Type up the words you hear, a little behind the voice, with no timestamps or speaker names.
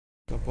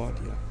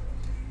Kapadia,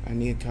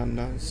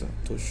 Anikanansa,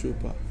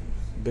 Toshupa,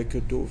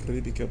 Bekadov,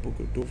 Rebika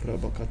Bokodovra,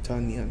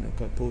 Bakatania,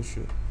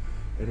 Nakatoshu,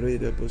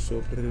 Reda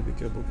Boso,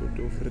 Rebika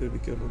Bokodov,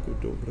 Rebika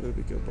Bokodov,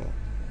 Rebika Ba,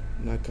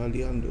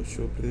 Nakaliando,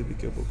 Shop,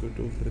 Rebika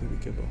Bokodov,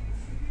 Rebika Ba,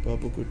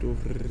 Babokodov,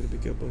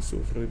 Rebika Baso,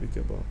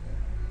 Rebika Ba,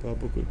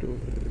 Babokodov,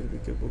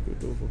 Rebika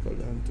Bokodov,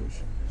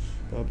 Kalantosh,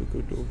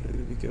 Babokodov,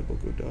 Rebika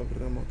Bokodov,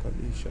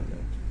 Ramakalisha,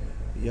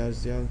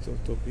 Yazianto,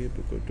 Topi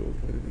Bokodov,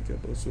 Rebika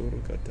Baso,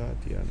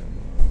 Katatiana.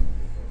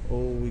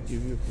 Oh, we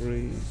give you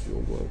praise, you're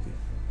worthy.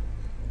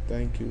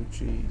 Thank you,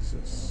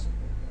 Jesus.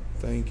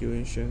 Thank you,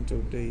 Ancient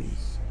of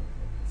Days.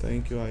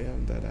 Thank you, I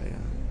am that I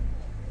am.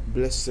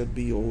 Blessed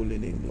be your holy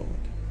name,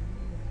 Lord.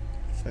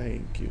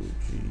 Thank you,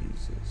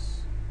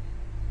 Jesus.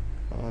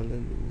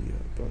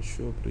 Hallelujah.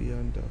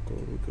 Bashobrianda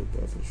koruko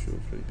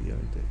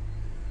babashofribiande.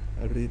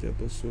 Arida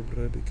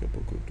basobrebika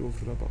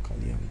bokodovra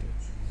bakaliande.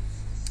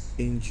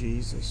 In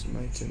Jesus'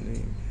 mighty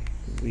name,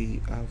 we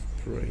have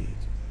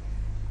prayed.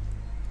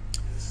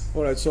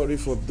 All right, sorry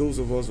for those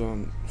of us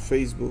on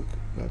Facebook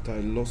that I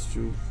lost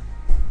you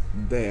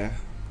there.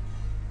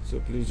 So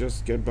please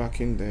just get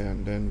back in there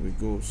and then we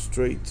go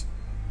straight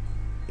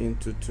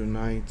into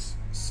tonight's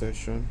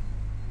session,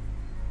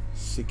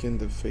 seeking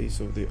the face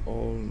of the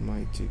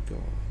Almighty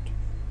God.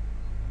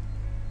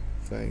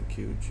 Thank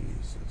you,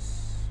 Jesus.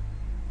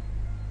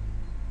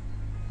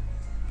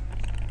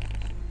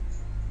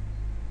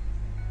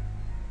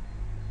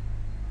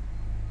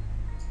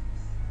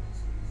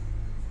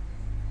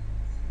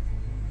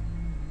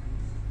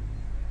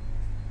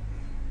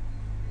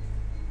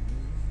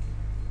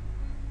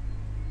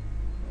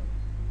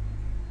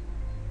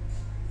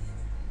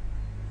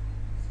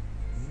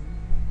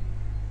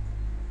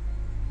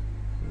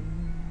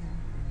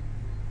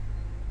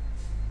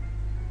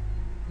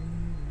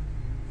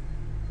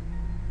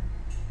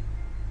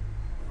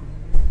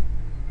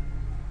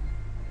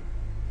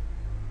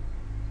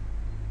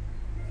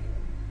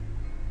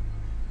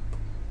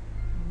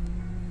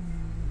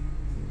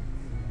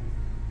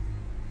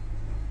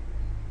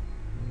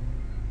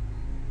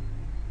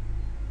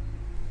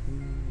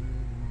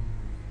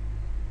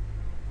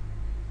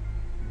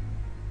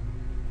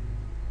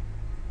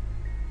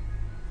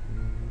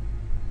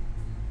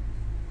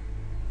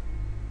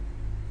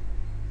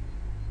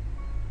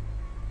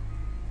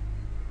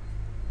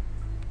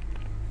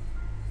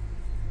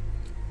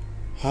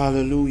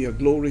 Hallelujah.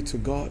 Glory to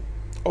God.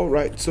 All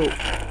right, so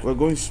we're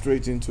going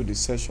straight into the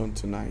session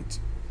tonight.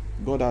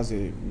 God has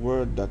a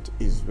word that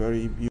is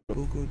very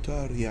beautiful.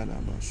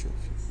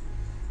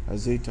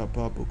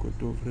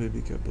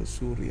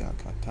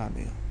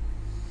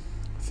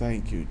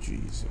 Thank you,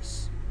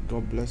 Jesus.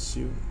 God bless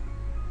you.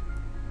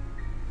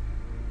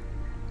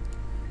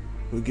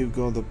 We give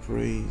God the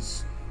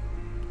praise.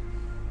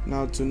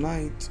 Now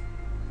tonight,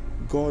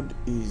 God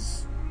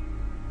is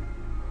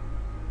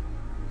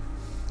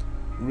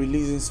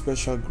releasing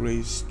special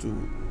grace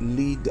to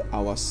lead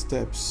our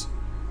steps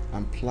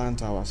and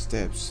plant our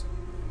steps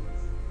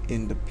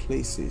in the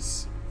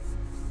places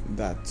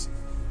that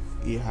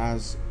He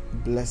has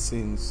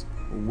blessings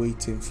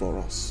waiting for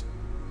us.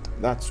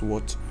 That's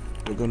what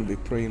we're going to be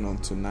praying on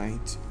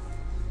tonight.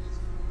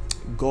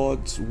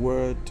 God's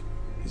word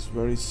is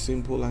very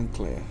simple and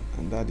clear,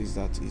 and that is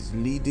that He's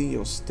leading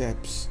your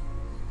steps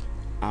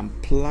and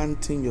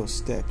planting your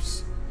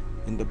steps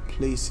in the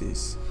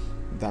places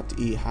that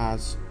He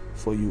has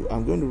for you.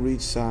 I'm going to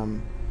read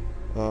Psalm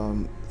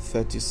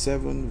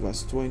 37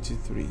 verse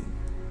 23.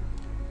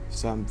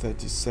 Psalm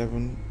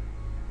 37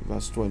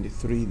 verse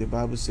 23. The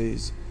Bible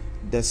says,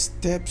 the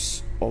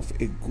steps of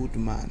a good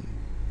man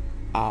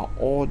are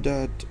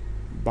ordered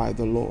by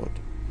the Lord,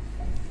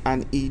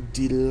 and He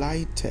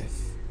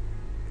delighteth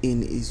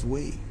in His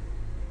way.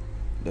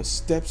 The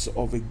steps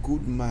of a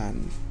good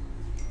man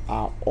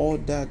are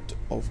ordered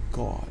of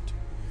God.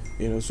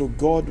 So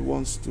God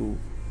wants to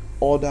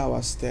order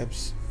our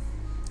steps.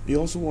 He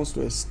also wants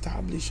to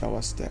establish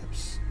our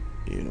steps,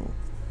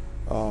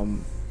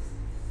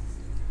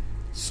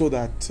 so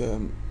that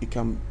it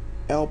can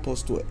help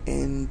us to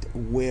end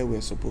where we're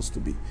supposed to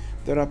be.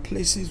 There are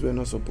places we're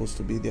not supposed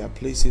to be. There are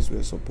places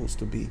we're supposed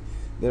to be.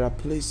 There are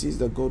places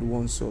that God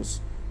wants us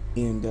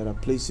in. There are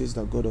places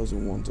that God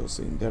doesn't want us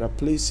in. There are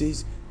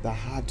places that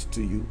add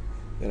to you.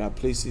 There are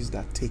places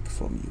that take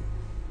from you.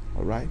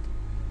 All right?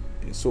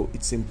 So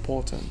it's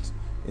important.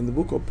 In the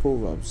book of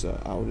Proverbs,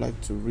 I would like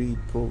to read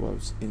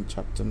Proverbs in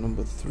chapter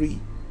number 3.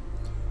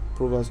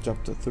 Proverbs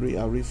chapter 3,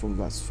 I'll read from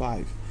verse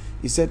 5.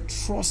 He said,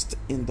 trust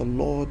in the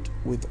Lord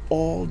with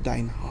all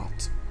thine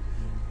heart,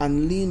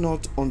 and lean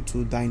not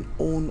unto thine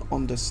own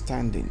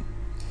understanding.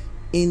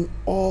 In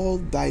all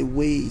thy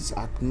ways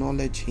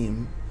acknowledge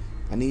Him,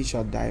 and He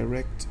shall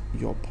direct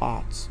your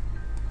paths.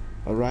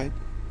 All right?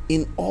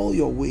 In all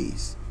your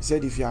ways. He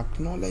said, if you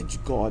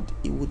acknowledge God,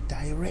 He will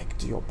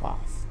direct your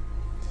path.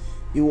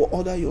 He will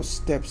order your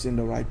steps in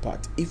the right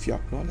path if you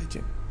acknowledge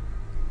Him.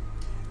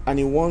 And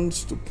He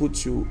wants to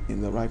put you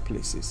in the right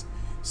places.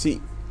 See,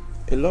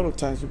 a lot of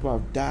times people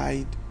have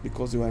died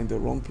because they were in the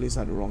wrong place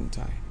at the wrong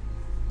time.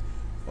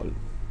 Or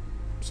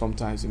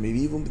sometimes it may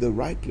even be the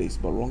right place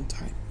but wrong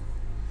time.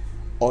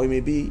 or it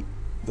may be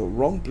the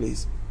wrong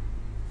place,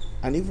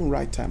 and even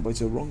right time, but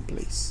it's a wrong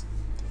place.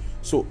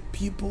 So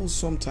people,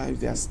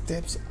 sometimes their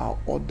steps are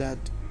ordered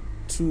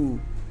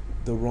to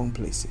the wrong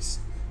places.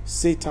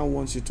 Satan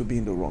wants you to be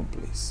in the wrong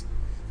place.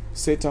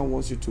 Satan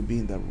wants you to be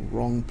in the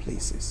wrong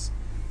places,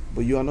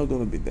 but you are not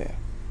going to be there,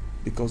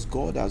 because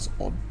God has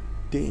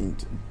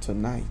ordained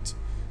tonight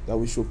that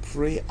we should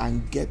pray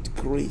and get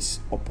grace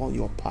upon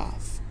your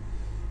path,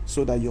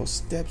 so that your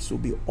steps will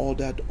be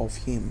ordered of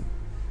Him,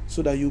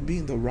 so that you'll be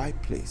in the right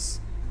place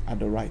at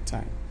the right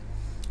time.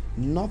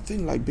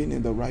 Nothing like being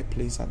in the right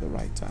place at the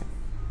right time.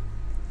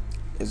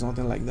 There's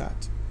nothing like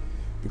that,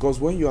 because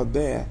when you are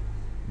there,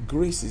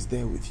 grace is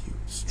there with you,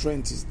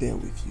 strength is there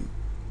with you,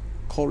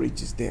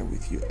 courage is there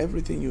with you,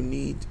 everything you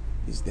need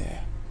is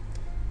there.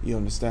 You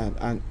understand?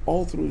 And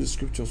all through the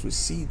scriptures we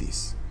see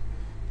this,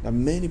 that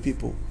many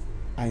people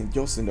are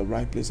just in the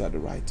right place at the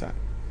right time.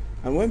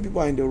 And when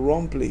people are in the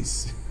wrong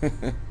place,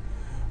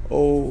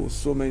 oh,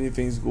 so many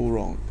things go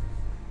wrong.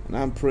 And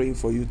I'm praying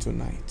for you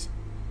tonight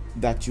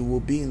that you will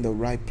be in the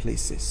right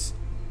places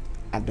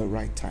at the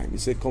right time.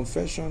 It's a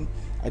confession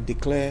I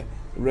declare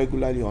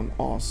regularly on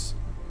us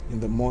in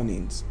the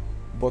mornings.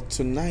 But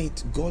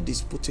tonight, God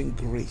is putting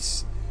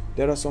grace.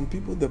 There are some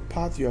people, the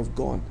path you have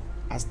gone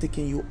has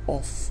taken you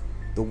off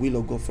the will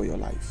of God for your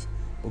life.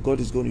 But God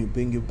is going to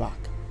bring you back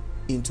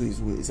into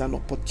His will. It's an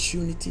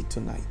opportunity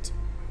tonight.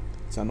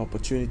 It's an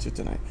opportunity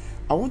tonight.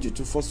 I want you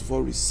to first of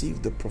all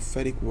receive the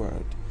prophetic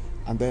word,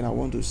 and then I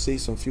want to say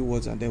some few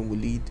words, and then we'll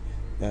lead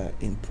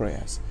in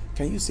prayers.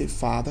 Can you say,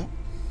 Father,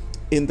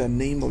 in the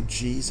name of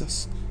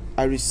Jesus,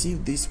 I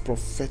receive this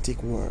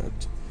prophetic word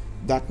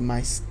that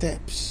my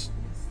steps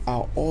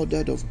are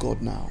ordered of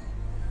God now.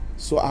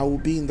 So I will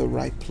be in the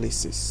right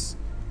places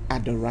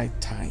at the right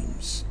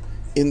times.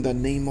 In the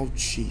name of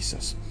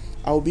Jesus,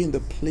 I will be in the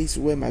place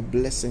where my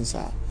blessings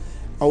are.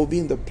 I will be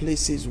in the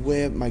places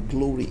where my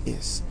glory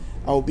is.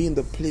 I will be in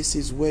the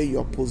places where you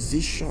are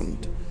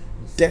positioned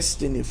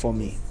destiny for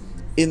me.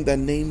 In the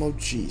name of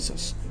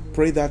Jesus.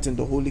 Pray that in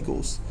the Holy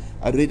Ghost.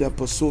 Arida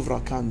pasovra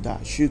kanda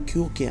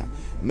shukukia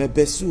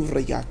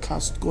mebesuvra ya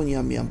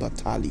kastkonya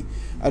miambatali.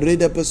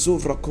 Arida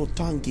pasovra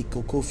kotangi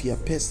kokofia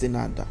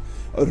pestinanda.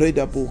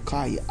 Arida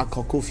bokai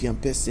akokofia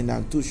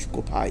pestinantush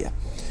kopaya.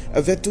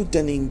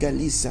 Avetutani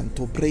ingalisan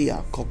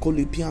toprea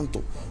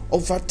kokolipianto.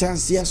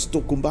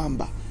 Ofatansiasto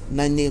kumbamba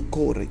na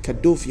nekore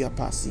kadofia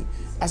pasi.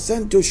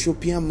 Asento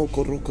shopiamo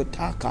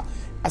korokotaka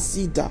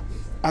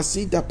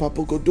asida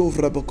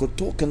papogodovra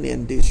bokotoka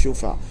nende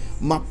shofa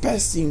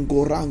mapesi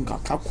ngoranga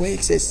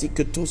kakwese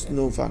siketos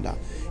novanda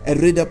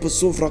ereda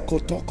posovra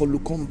kotoko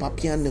lukomba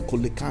piane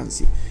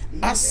kolekansi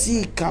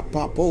asika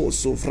papo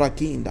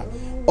sovrakinda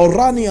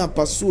orania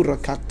pasura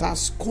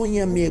katas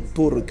konya me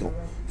porgo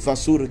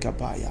fasura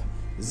kapaya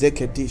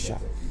zekedisha.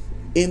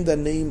 In the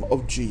name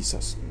of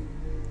Jesus.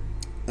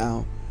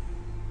 Now,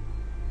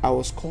 I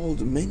was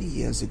called many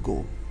years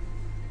ago.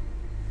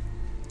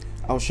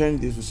 I was sharing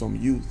this with some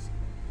youth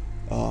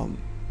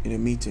in a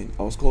meeting.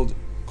 I was called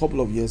a couple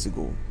of years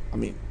ago. I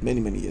mean,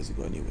 many years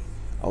ago anyway.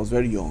 I was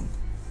very young.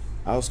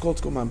 I was called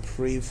to come and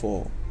pray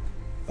for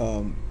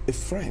a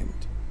friend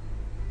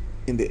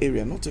in the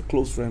area, not a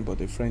close friend,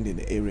 but a friend in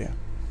the area,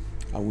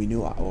 and we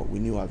knew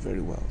her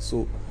very well.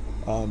 So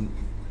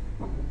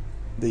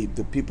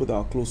the people that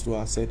are close to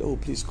her said, "Oh,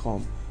 please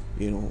come.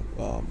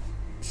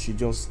 She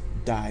just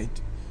died.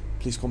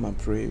 Please come and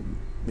pray.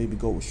 Maybe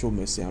God will show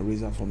mercy and raise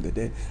her from the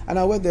dead." And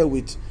I went there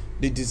with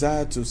the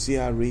desire to see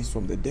her raised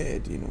from the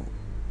dead,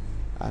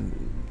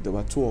 And there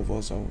were two of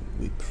us, and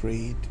we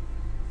prayed.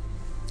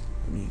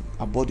 I mean,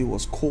 our body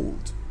was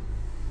cold.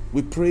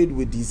 We prayed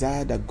with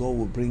desire that God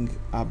will bring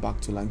her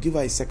back to life, give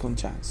her a second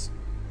chance.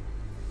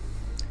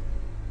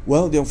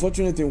 Well, the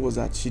unfortunate thing was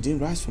that she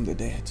didn't rise from the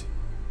dead.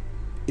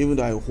 Even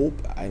though I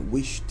hoped, I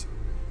wished,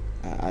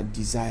 I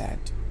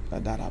desired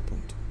that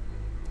happened.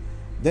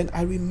 Then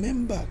I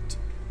remembered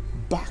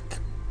back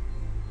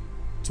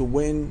to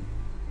when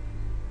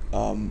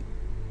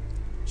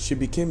she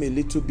became a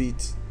little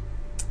bit,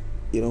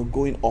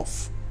 going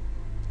off.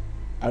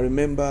 I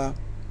remember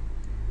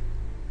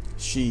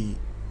she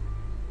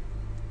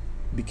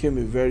became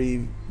a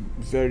very,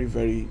 very,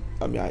 very,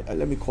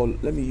 let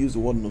me use the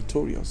word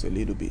notorious a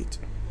little bit.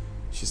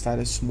 She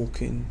started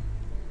smoking,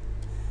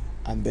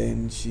 and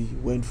then she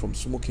went from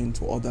smoking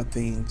to other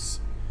things.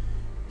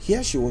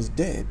 Here she was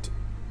dead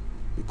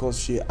because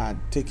she had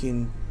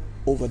taken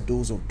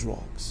overdose of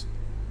drugs.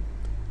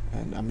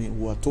 And we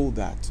were told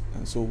that,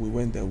 and so we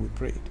went there, we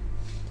prayed.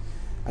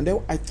 And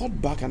then I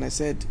thought back and I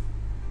said,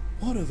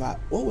 what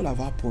would have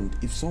happened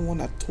if someone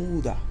had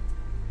told her?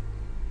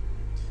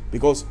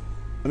 Because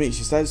she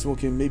started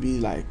smoking maybe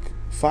like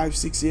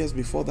 5-6 years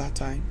before that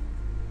time.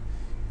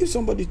 If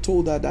somebody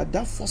told her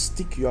that first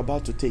stick you're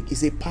about to take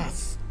is a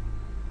path,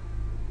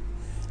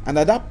 and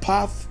that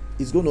path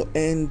is going to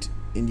end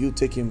in you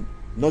taking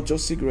not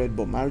just cigarette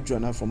but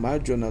marijuana, from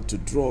marijuana to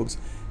drugs,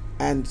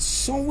 and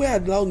somewhere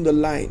along the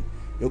line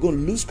you're going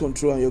to lose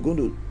control and you're going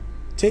to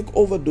take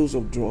overdose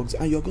of drugs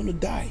and you're going to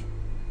die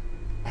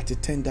at a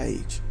tender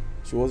age.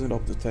 She wasn't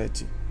up to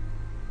 30.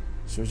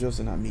 She was just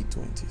in her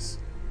mid-20s.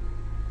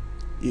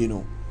 You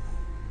know,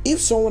 if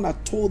someone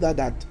had told her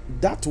that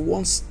that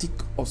one stick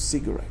of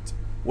cigarette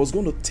was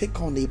going to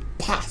take on a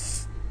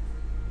path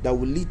that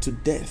will lead to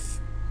death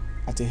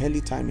at a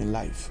early time in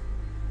life,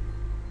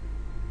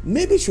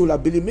 maybe she would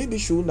have believed, maybe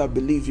she wouldn't have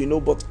believed, you know.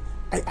 But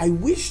I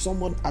wish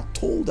someone had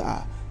told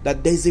her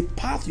that there's a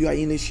path you are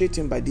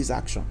initiating by this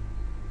action.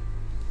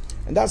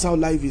 And that's how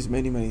life is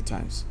many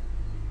times.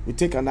 We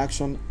take an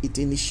action, it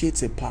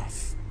initiates a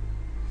path.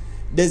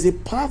 There's a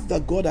path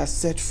that God has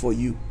set for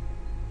you.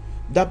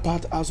 That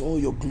path has all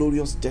your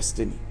glorious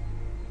destiny.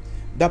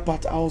 That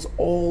path has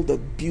all the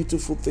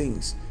beautiful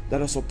things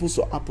that are supposed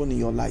to happen in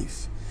your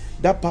life.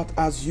 That path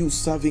has you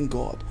serving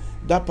God.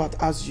 That path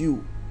has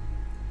you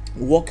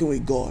walking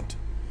with God.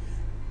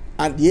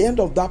 At the end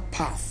of that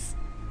path,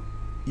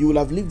 you will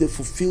have lived a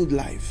fulfilled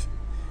life.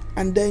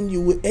 And then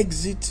you will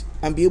exit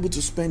and be able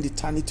to spend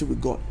eternity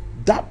with God.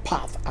 That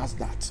path has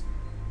that.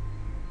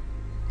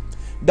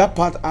 That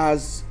path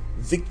has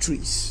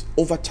victories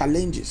over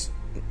challenges.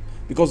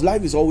 Because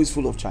life is always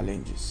full of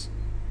challenges,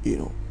 you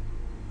know.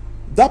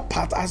 That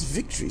path has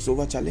victories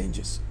over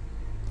challenges.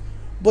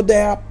 But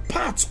there are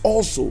paths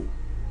also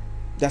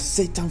that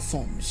Satan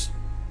forms.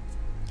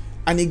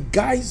 And he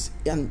guides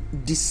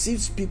and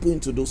deceives people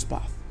into those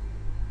paths.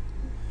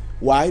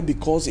 Why?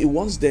 Because he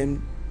wants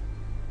them,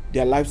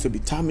 their lives to be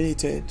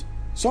terminated.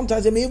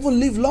 Sometimes they may even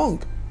live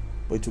long,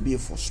 but it will be a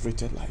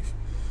frustrated life.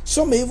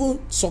 Some may even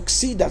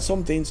succeed at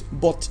some things,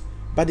 but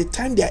by the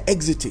time they are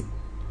exiting,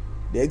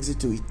 they exit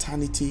to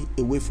eternity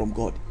away from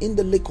God in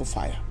the lake of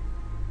fire.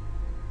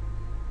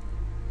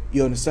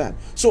 You understand?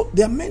 So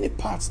there are many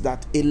paths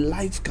that a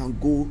life can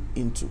go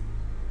into.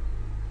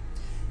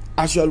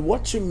 As you are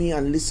watching me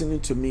and listening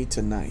to me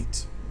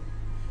tonight,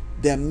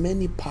 there are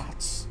many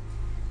paths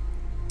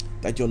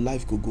that your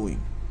life could go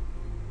in.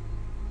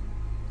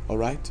 All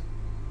right?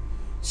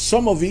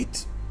 Some of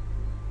it,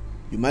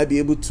 you might be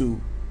able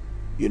to,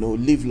 you know,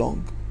 live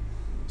long.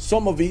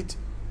 Some of it,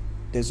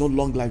 there's no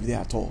long life there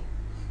at all.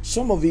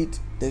 Some of it,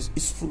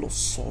 it's full of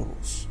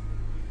sorrows.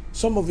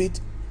 Some of it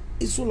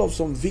is full of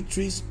some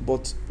victories,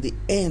 but the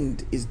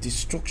end is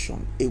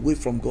destruction away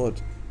from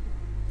God.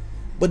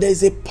 But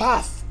there's a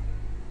path.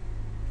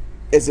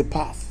 There's a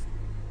path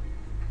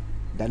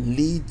that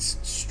leads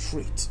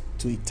straight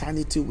to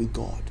eternity with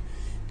God,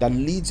 that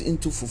leads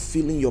into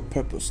fulfilling your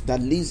purpose,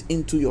 that leads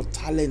into your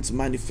talents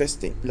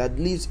manifesting, that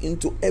leads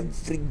into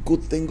every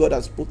good thing God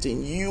has put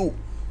in you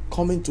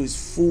coming to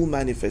its full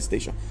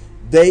manifestation.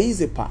 There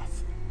is a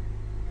path.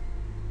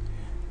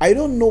 I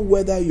don't know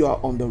whether you are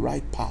on the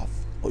right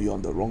path or you're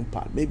on the wrong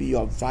path. Maybe you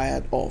are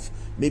fired off.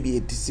 Maybe a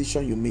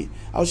decision you made.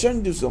 I was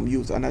sharing this with some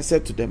youth and I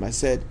said to them, I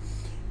said,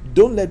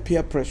 don't let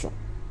peer pressure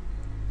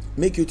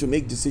make you to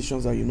make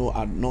decisions that you know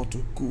are not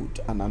good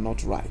and are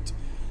not right,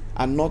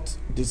 and not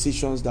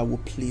decisions that will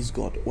please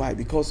God. Why?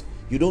 Because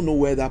you don't know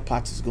where that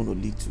path is going to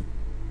lead to.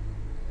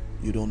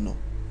 You don't know.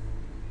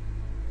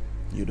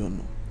 You don't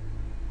know.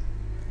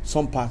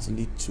 Some paths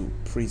lead to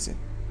prison.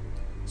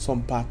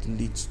 Some paths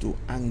leads to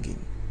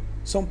hanging.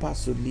 Some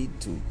paths will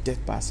lead to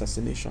death by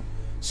assassination.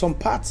 Some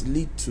paths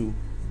lead to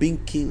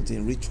being killed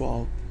in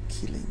ritual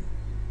killing.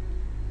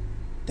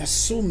 There's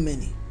so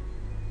many.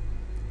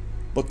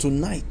 But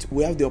tonight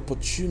we have the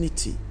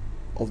opportunity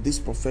of this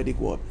prophetic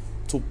word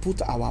to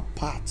put our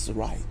paths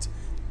right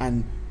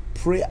and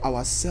pray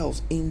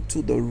ourselves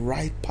into the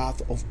right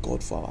path of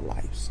God for our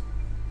lives.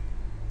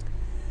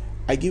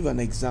 I give an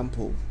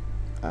example,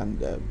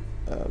 and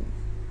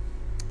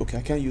okay,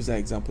 I can't use that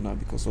example now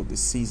because of the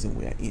season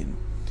we are in,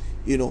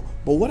 you know.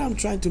 But what I'm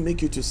trying to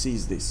make you to see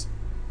is this: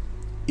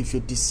 if you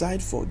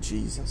decide for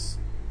Jesus,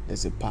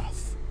 there's a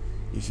path.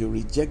 If you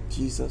reject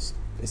Jesus,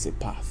 there's a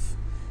path.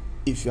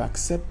 If you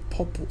accept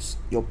purpose,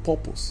 your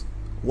purpose,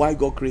 why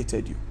God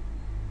created you,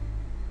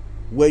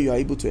 where you are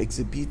able to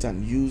exhibit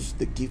and use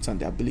the gifts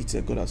and the ability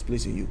that God has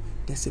placed in you,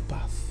 there's a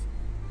path.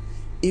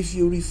 If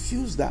you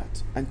refuse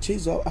that and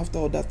chase after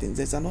other things,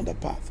 there's another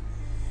path.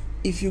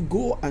 If you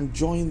go and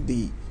join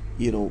the,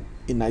 you know,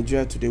 in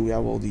Nigeria today we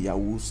have all the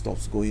Yahoo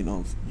stuffs going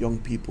on, young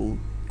people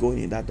going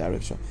in that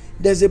direction,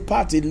 there's a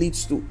path it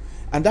leads to,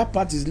 and that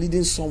path is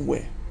leading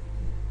somewhere.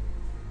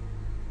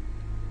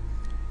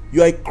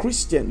 You are a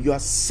Christian, you are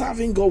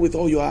serving God with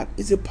all your heart,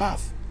 it's a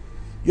path.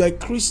 You are a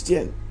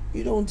Christian,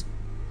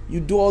 you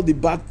do all the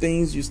bad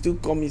things, you still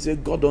come and say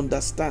God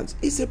understands,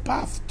 it's a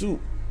path too.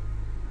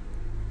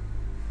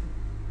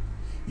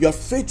 You are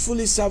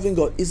faithfully serving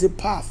God, it's a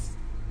path.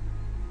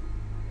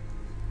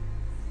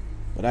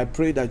 But I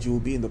pray that you will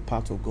be in the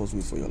path of God's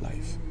will for your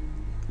life.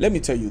 Let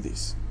me tell you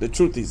this, the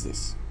truth is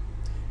this: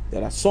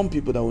 there are some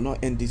people that will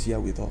not end this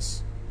year with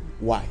us.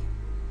 Why?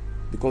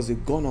 Because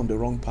they've gone on the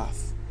wrong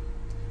path,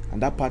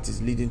 and that path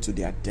is leading to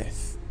their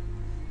death.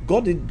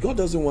 God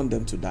doesn't want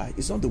them to die.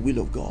 It's not the will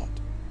of God.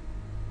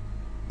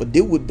 But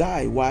they would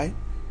die. Why?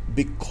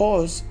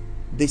 Because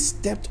they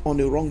stepped on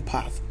the wrong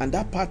path, and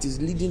that path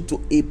is leading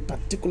to a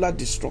particular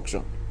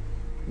destruction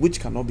which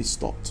cannot be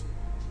stopped.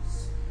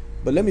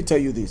 But let me tell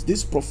you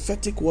this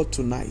prophetic word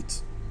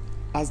tonight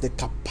has the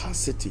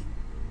capacity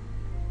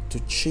to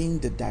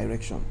change the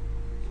direction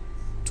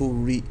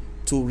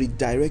to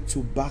redirect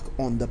you back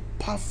on the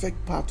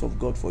perfect path of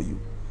God for you.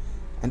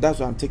 And that's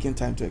why I'm taking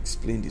time to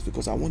explain this,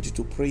 because I want you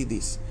to pray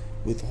this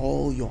with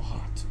all your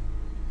heart.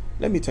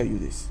 Let me tell you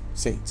this,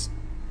 saints.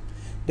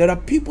 There are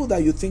people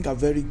that you think are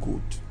very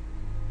good.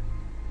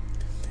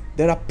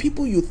 There are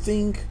people you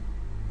think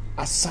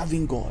are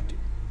serving God.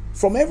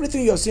 From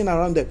everything you're seeing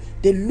around them,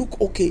 they look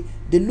okay.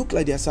 They look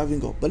like they're serving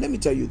God. But let me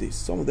tell you this,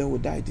 some of them will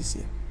die this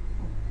year.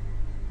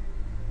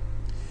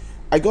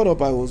 I got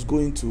up, I was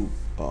going to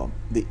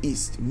the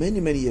east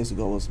many years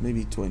ago. I was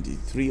maybe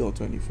 23 or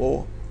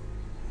 24.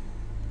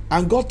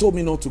 And God told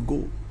me not to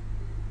go.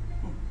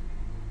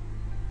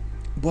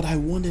 But I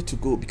wanted to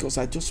go because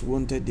I just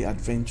wanted the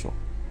adventure.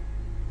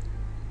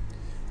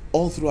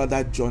 All throughout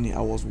that journey,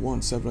 I was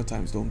warned several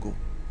times, don't go.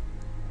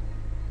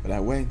 But I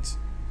went.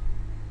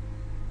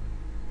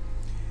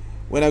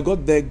 When I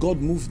got there, God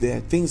moved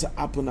there. Things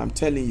happened. I'm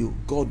telling you,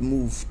 God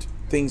moved.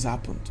 Things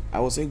happened. I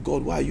was saying,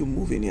 God, why are you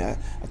moving here?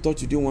 I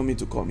thought you didn't want me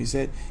to come. He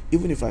said,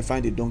 even if I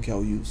find a donkey,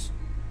 I'll use.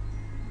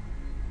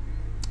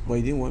 But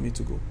he didn't want me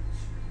to go.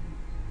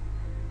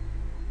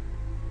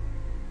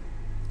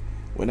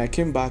 When I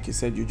came back, he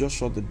said, you just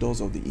shut the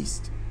doors of the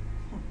east.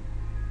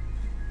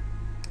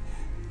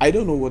 I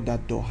don't know what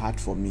that door had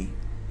for me,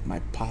 my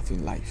path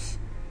in life.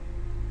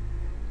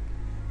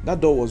 That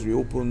door was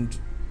reopened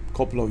a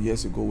couple of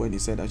years ago when he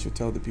said I should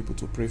tell the people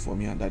to pray for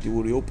me and that he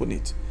will reopen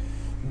it.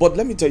 But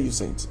let me tell you,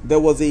 saints, there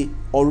was a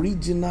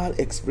original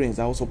experience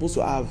I was supposed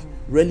to have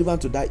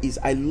relevant to that. Is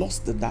I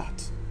lost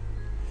that.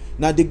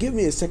 Now they gave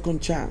me a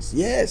second chance.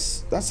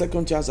 Yes, that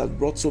second chance has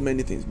brought so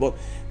many things, but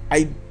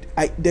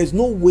there's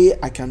no way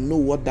I can know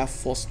what that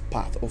first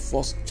path or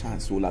first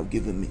chance will have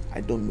given me.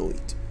 I don't know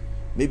it.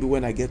 Maybe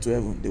when I get to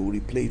heaven, they will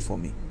replay it for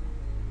me.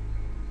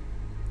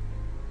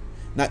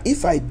 Now,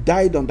 if I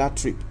died on that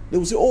trip, they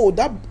will say, oh,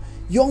 that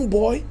young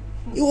boy,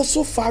 he was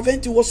so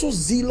fervent, he was so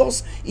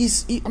zealous. He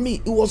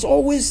was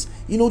always,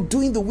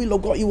 doing the will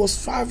of God. He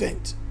was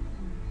fervent.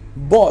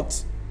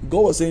 But God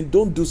was saying,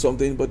 don't do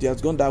something, but he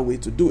has gone that way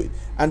to do it.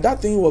 And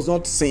that thing was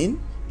not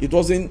sin. It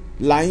wasn't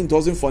lying. It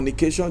wasn't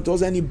fornication. It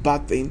wasn't any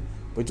bad thing.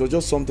 But it was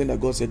just something that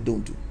God said,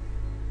 don't do.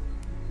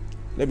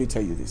 Let me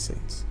tell you this,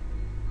 saints.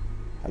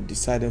 I've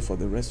decided for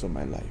the rest of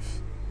my life,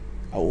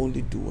 I'll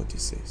only do what he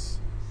says.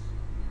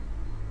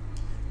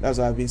 That's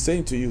what I've been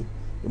saying to you.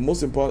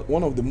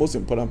 One of the most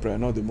important prayer,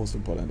 not the most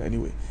important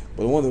anyway,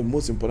 but one of the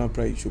most important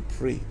prayer you should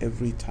pray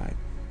every time.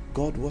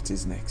 God, what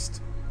is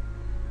next?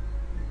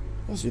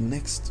 What's the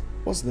next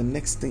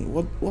thing?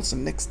 What's the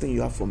next thing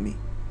you have for me?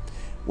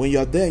 When you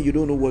are there, you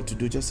don't know what to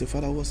do. Just say,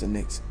 Father, what's the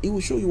next? He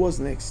will show you what's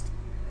next.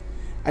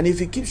 And if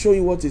he keeps showing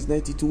you what is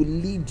next, it will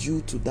lead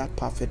you to that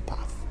perfect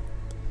path.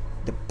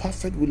 The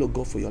perfect will of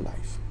God for your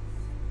life.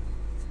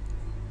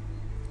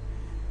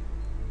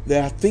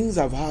 There are things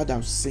I've heard,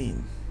 I've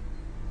seen,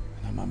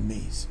 and I'm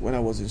amazed. When I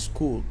was in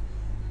school,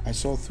 I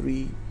saw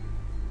 3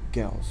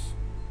 girls,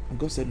 and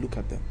God said, look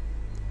at them.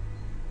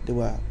 They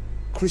were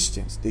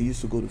Christians. They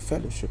used to go to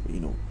fellowship,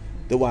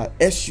 They were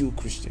SU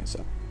Christians,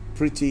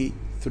 pretty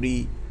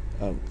 3,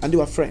 and they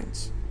were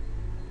friends.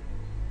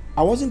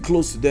 I wasn't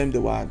close to them. They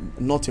were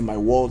not in my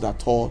world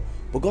at all.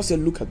 But God said,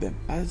 look at them.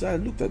 And I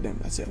looked at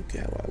them. I said, okay,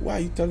 why are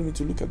you telling me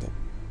to look at them?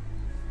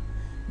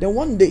 Then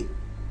one day,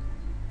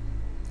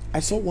 I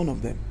saw one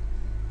of them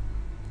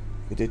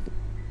with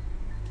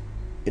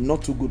a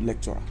not too good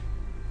lecturer.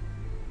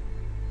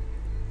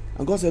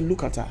 And God said,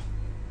 look at her.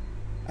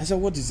 I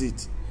said, what is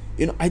it?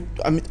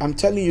 I'm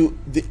telling you,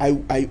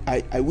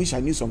 I wish I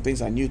knew some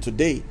things I knew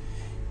today.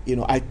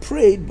 I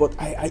prayed, but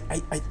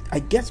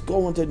I guess God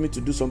wanted me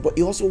to do something. But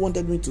he also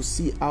wanted me to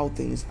see how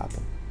things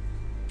happen.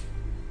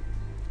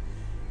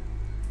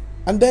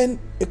 And then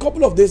a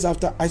couple of days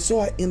after, I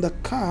saw her in the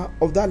car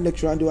of that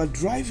lecturer, and they were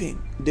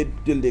driving. The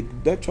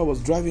lecturer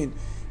was driving,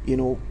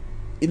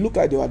 it looked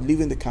like they were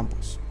leaving the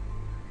campus.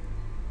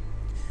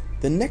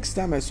 The next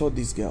time I saw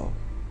this girl,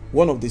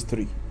 one of these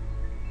 3,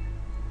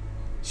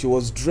 she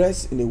was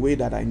dressed in a way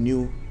that I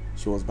knew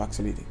she was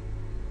backsliding.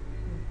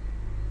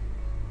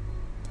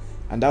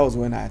 And that was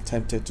when I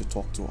attempted to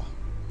talk to her.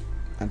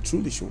 And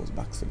truly she was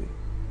backsliding.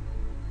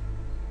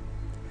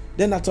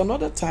 Then at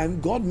another time,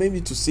 God made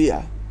me to see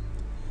her.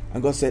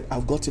 And God said,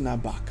 I've gotten her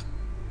back.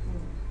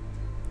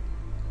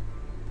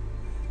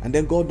 And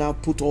then God now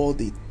put all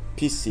the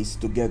pieces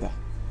together.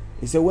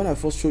 He said, when I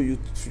first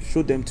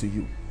showed them to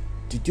you,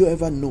 did you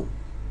ever know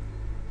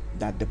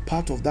that the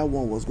part of that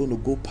one was going to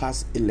go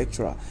past a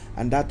lecturer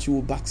and that you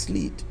will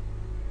backslid?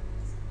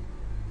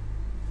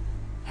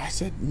 I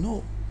said,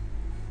 no.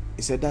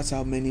 He said, that's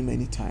how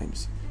many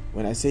times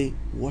when I say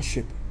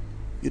worship,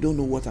 you don't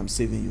know what I'm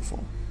saving you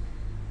from.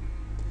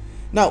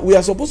 Now, we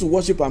are supposed to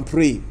worship and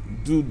pray,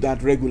 do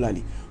that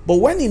regularly. But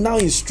when he now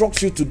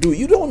instructs you to do,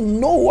 you don't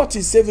know what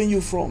he's saving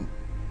you from.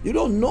 You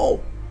don't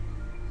know.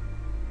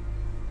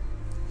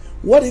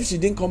 What if she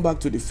didn't come back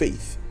to the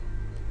faith?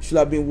 She'll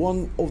have been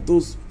one of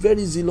those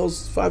very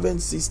zealous,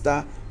 fervent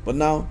sister, but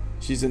now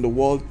she's in the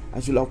world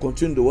and she'll have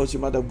continued the world. She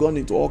might have gone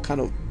into all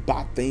kind of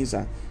bad things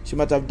and she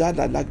might have died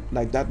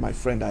like that, my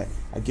friend. I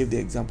gave the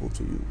example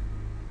to you.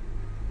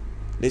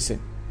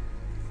 Listen,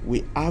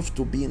 We have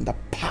to be in the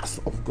path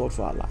of God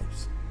for our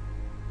lives.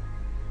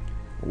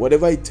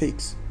 Whatever it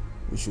takes,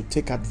 we should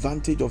take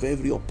advantage of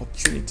every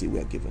opportunity we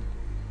are given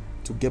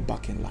to get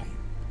back in line.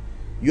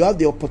 You have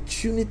the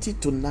opportunity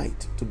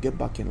tonight to get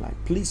back in line.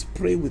 Please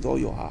pray with all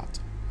your heart.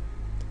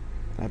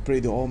 And I pray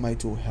the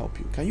Almighty will help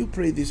you. Can you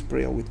pray this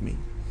prayer with me?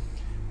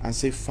 And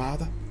say,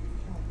 Father,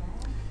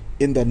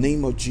 in the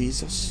name of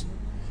Jesus,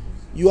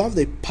 you have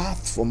the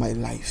path for my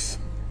life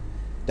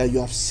that you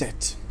have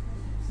set.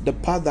 The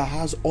path that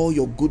has all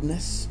your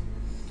goodness.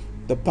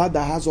 The path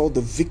that has all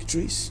the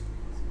victories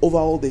over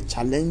all the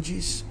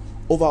challenges,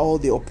 over all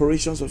the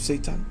operations of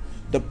Satan.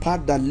 The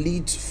path that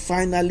leads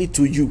finally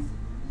to you.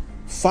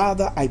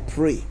 Father, I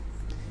pray,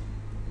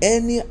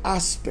 any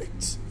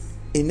aspect,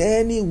 in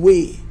any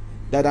way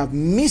that I've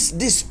missed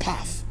this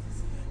path,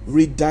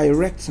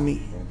 redirect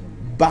me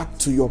back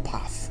to your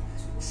path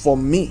for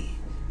me.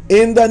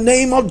 In the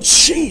name of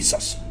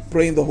Jesus.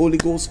 Pray in the Holy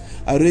Ghost.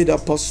 Areda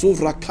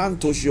pasovra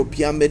canto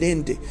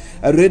jopiamedende.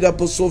 Areda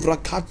pasovra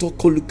cato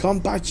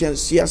colucampacia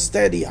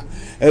siasteria.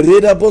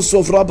 Areda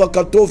pasovra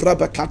bacatovra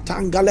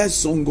bacatangale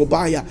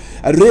sungobaya.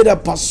 Areda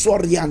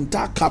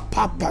pasoriantaka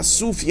papa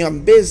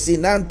sufiam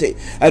bezinante.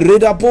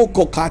 Areda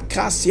poco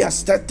cacasia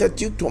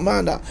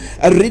statutumana.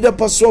 Areda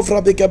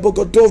pasovra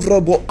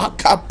becabocotovra bo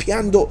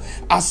acapiando.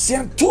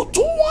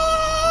 Asiantutua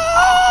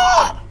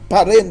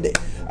parende.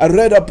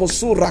 Areda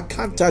posura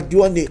canta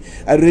duani,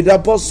 areda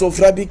poso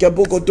frabika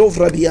boko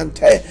dovra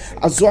biante,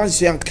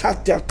 azwansian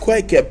kata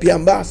kweke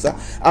piambasa,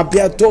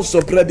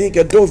 abiatoso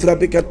prebika dovra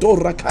bika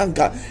torra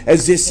kanka,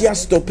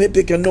 ezesiasto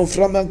pepika no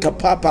framanka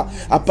papa,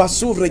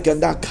 apasuvre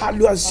kanda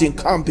kalua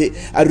sinkampi,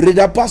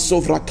 areda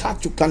paso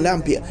vrakatu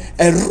kalampia,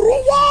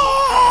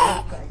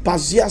 erua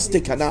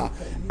paziaste kana,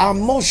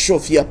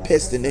 amoshofia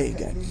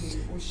pestenega.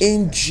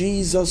 In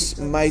Jesus'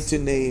 mighty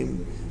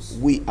name,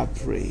 we are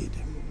prayed.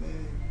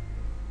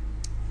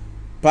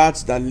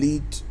 Paths that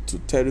lead to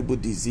terrible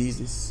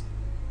diseases,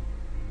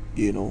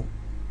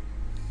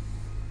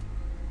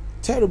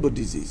 terrible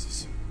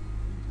diseases.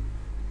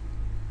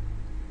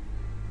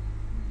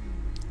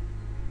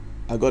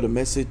 I got a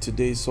message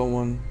today,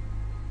 someone's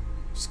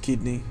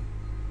kidney,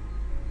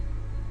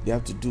 they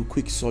have to do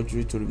quick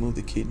surgery to remove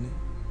the kidney.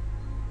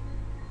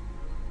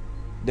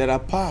 There are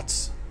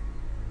parts.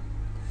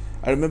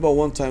 I remember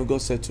one time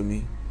God said to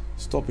me,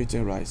 stop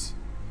eating rice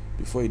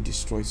before it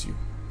destroys you.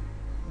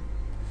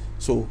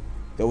 So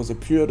there was a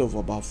period of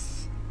about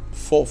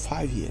 4 or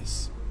 5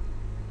 years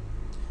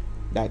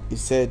that he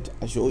said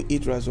I should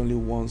eat rice only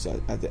once,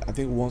 I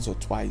think once or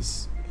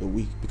twice a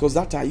week, because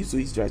that time I used to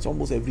eat rice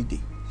almost every day.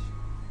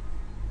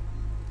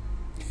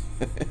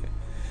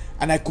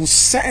 And I could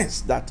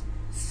sense that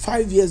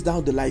 5 years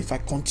down the line, if I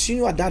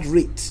continue at that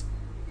rate,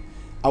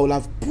 I will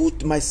have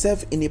put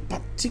myself in a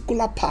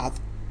particular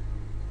path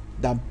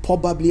that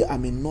probably I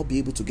may not be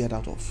able to get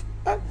out of.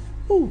 And,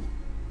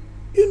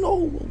 you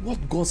know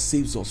what God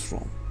saves us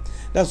from.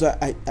 That's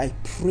why I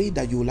pray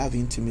that you will have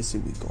intimacy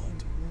with God,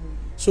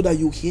 so that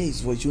you hear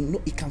his voice. You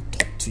know he can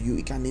talk to you,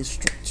 he can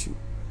instruct you,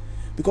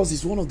 because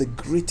it's one of the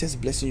greatest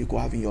blessings you could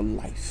have in your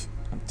life.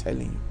 I'm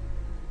telling you.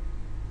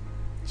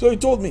 So he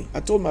told me,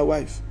 I told my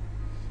wife.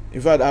 In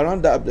fact,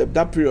 around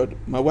that period,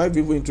 my wife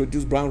even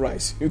introduced brown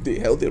rice, the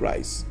healthy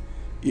rice,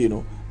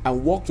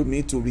 and worked with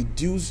me to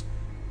reduce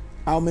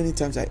how many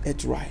times I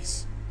ate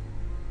rice.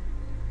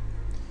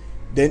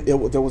 Then there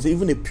was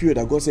even a period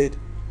that God said,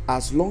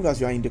 as long as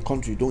you are in the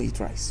country, don't eat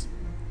rice.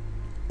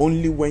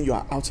 Only when you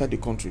are outside the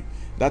country.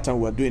 That time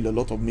we were doing a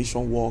lot of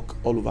mission work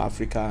all over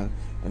Africa,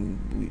 and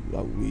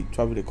we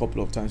traveled a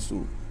couple of times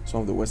to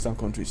some of the Western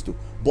countries too.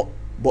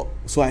 But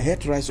so I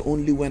ate rice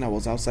only when I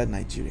was outside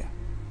Nigeria.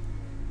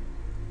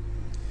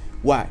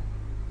 Why?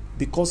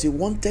 Because he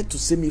wanted to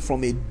save me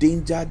from a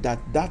danger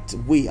that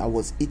way I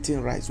was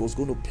eating rice was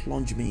going to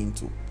plunge me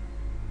into.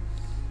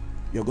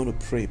 You're going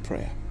to pray a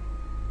prayer.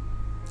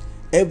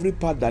 Every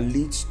path that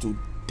leads to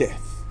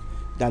death,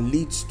 that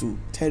leads to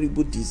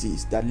terrible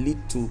disease, that lead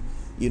to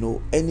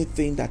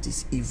anything that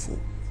is evil,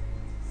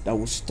 that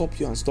will stop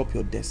you and stop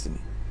your destiny,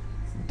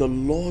 the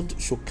Lord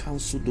should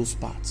cancel those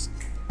paths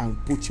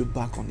and put you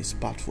back on his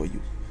path for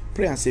you.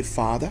 Pray and say,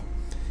 Father,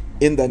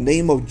 in the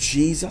name of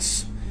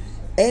Jesus,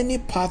 any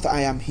path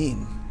I am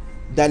in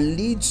that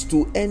leads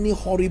to any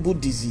horrible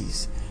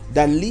disease,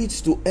 that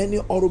leads to any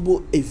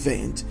horrible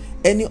event,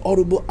 any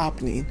horrible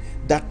happening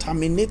that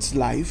terminates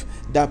life,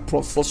 that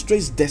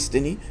frustrates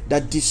destiny,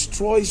 that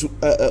destroys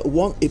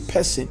a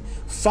person,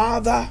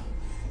 Father,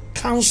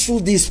 cancel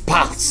these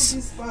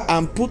paths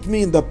and put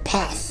me in the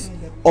path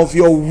of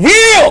your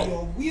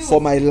will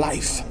for my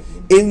life.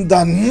 In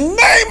the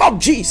name of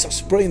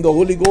Jesus, pray in the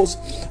Holy Ghost.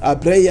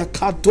 Abreya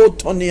kato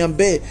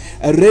toniambe,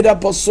 reda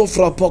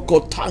posofra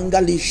poko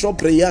tangali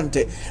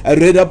shopreyante,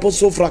 reda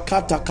posofra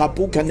kata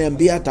kapuka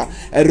nembiata,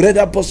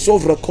 reda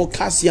posofra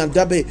kokasian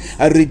dabe,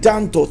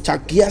 ridanto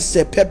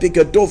tagiase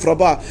pepike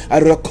dofraba,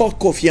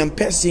 rekoko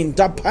fiampesin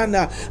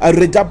dapana,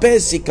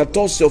 redabesi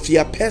katoso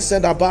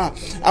fiapesendaba,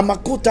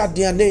 amakuta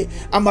diane,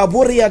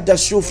 amaburia da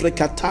shufre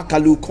kataka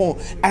lukon,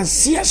 and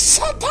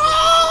siasata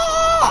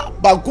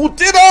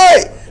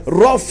bagutire.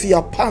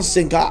 Rofia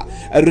Pansenga,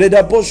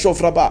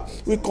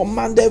 Redabosofraba. We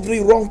command every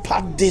wrong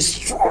path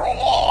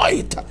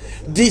destroyed.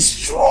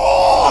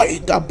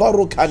 Destroyed.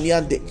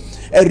 Abarokanyande.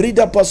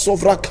 Erida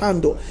pasovra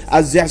kando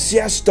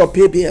aziasia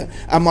stopebia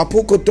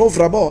amapoko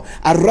tovrabo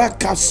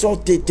araka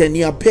sote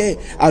teniape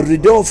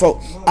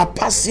aridofo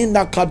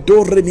apasina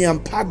kadore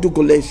miampadu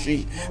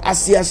goleshi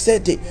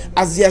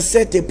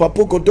asiasete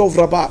papoko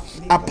tovraba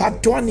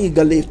apatwani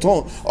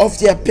galeton of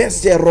the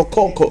peste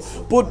rokoko.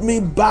 Put me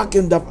back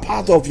in the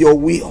path of your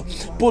will.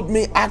 Put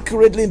me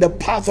accurately in the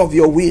path of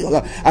your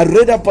will.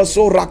 Arida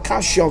paso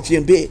rakasha of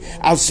yembe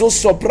azo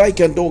soprai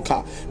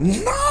kendoka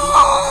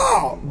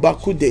now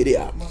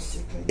bakuderia.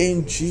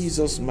 In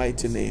Jesus'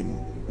 mighty name,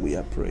 we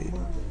are prayed.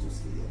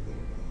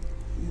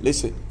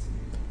 Listen,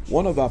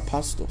 one of our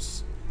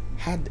pastors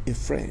had a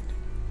friend,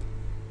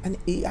 and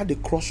he had a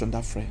crush on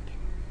that friend.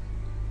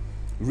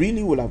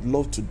 Really would have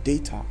loved to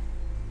date her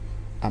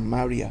and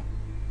marry her,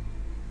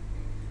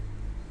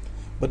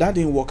 but that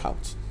didn't work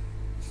out.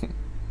 It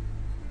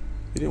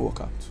didn't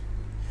work out.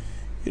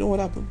 You know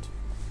what happened?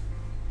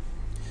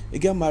 He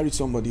got married to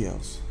somebody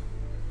else.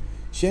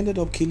 She ended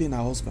up killing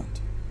her husband.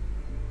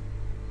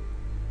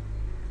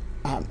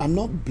 I'm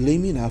not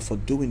blaming her for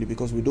doing it,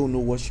 because we don't know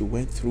what she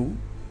went through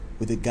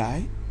with a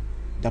guy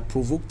that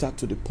provoked her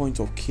to the point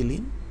of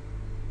killing.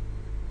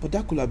 But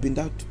that could have been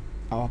that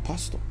our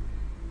pastor.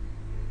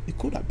 It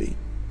could have been.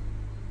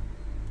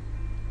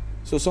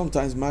 So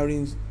sometimes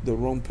marrying the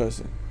wrong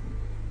person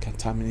can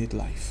terminate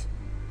life,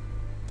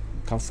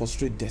 can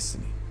frustrate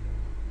destiny,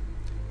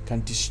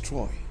 can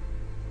destroy.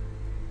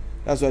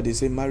 That's why they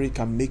say marriage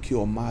can make you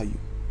or mar you.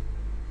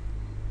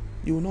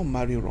 You will not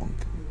marry wrong.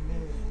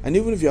 And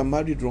even if you are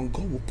married wrong,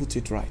 God will put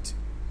it right.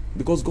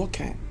 Because God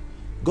can.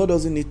 God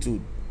doesn't need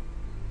to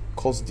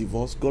cause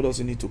divorce. God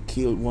doesn't need to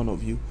kill one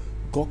of you.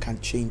 God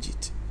can change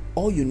it.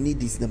 All you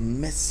need is the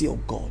mercy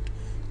of God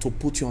to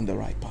put you on the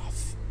right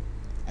path.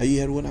 Are you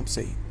hearing what I'm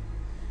saying?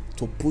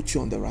 To put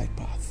you on the right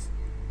path.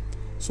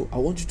 So I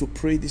want you to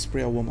pray this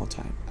prayer one more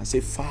time and say,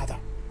 Father,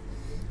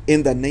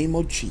 in the name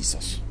of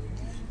Jesus,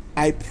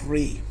 I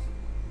pray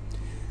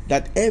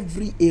that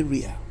every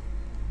area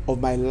of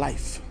my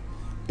life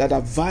that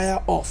are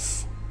via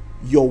off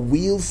your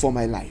will for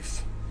my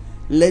life,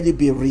 let it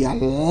be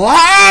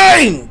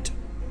realigned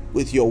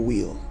with your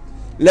will.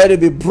 Let it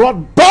be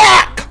brought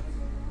back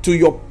to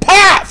your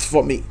path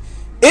for me.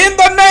 In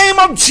the name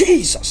of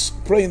Jesus,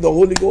 pray in the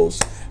Holy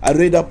Ghost.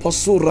 Areda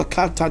pasura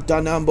kata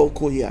danambo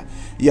koya.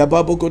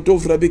 Yababo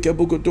godovrabi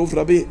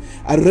kebugodovrabi.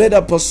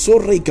 Areda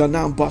pasuri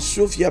ganam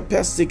basufia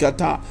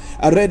pesticata.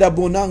 Areda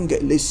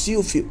bonange le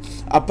silfi.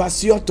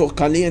 Apasioto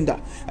kalenda.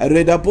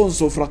 Areda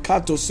bonzo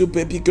frakato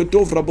super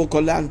picodovra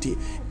bocolanti.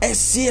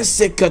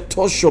 Esiese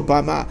katosho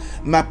bama.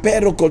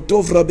 Mapero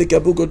godovrabi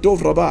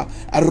kebugodovraba.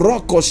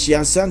 Arrocco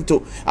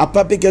siansanto.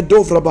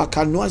 Apapigadovra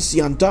canoisi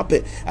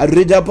antape.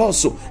 Areda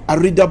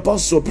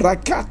bosso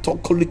pracato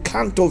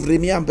colicanto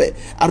vrimiambe.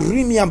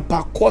 Arimiam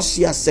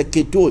pacosia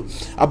seketo.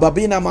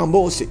 Ababina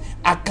mamose.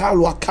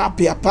 Akalo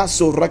akapi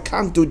apaso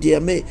rakanto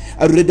diame.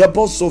 Areda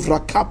bosso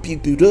vrakapi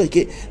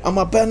pureke.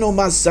 Amapeno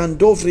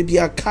masandovri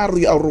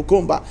biakari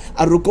arukomba.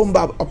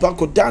 Arukomba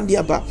apako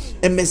dandiaba.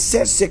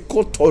 Emesese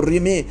koto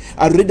rime.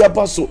 Arida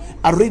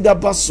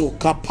basso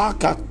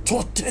kapaka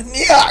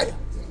totenia.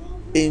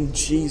 In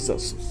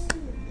Jesus'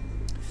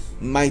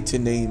 mighty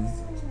name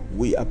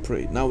we are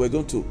prayed. Now we're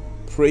going to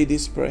pray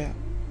this prayer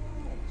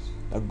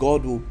that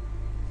God will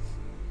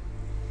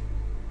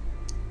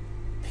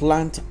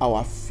plant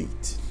our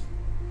feet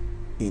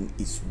in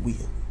His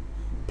will,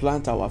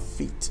 plant our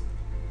feet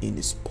in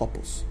His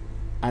purpose,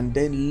 and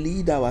then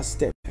lead our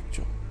step.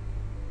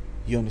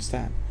 You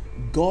understand?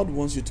 God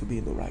wants you to be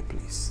in the right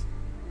place.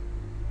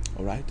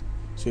 All right?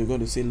 So you're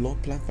going to say,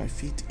 Lord, plant my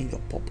feet in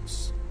your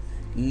purpose.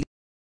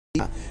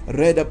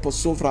 Reda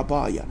posovra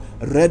baya,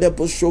 reda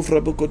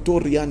posovra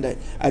bokotoriande,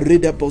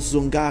 reda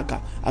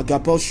posungaka,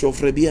 agapo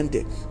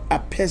sovrebiente,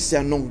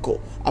 apesia nonko,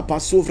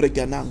 apasovre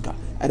gananga,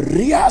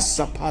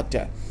 riasa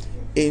pata.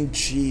 In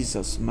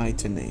Jesus'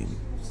 mighty name,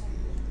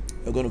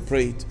 we're going to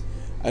pray it.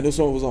 I know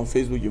some of us on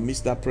Facebook, you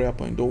missed that prayer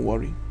point. Don't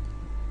worry.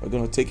 We're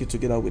going to take it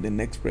together with the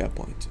next prayer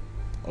point.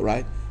 All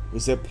right? We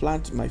said,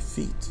 plant my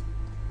feet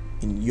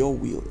in your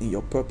will, in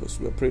your purpose.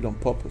 We prayed on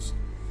purpose.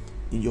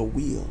 In your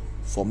will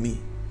for me.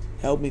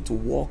 Help me to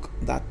walk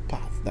that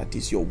path that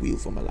is your will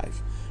for my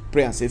life.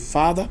 Pray and say,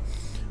 Father,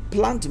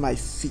 plant my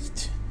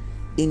feet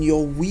in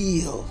your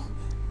will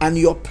and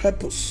your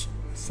purpose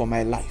for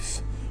my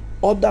life.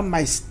 Order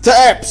my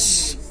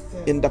steps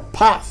in the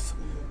path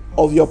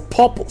of your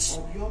purpose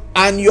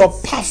and your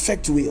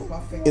perfect will,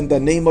 in the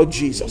name of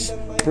Jesus.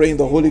 Pray in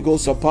the Holy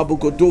Ghost.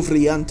 Apabuko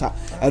dovrianta,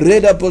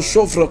 reda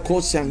boshofra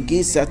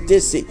kosiangisa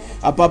tesi,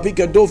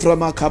 apabika dovra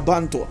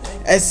makabanto,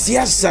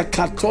 esiasa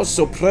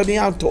katoso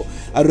premianto,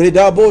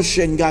 reda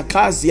boshenga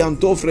kazi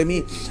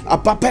antofremi,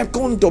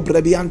 apapekonto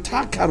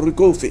brebianta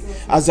karukofi,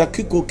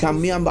 azakiko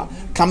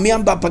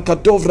kamiamba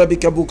pakadovra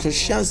bikabuka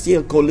shansi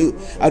kolu,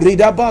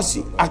 reda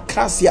basi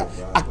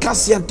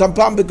akasia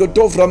tampambe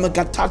godovra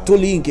makatato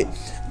linge.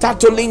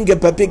 tatolinge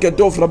pepike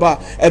dofraba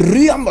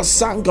riama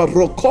sanga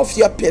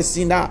rokofia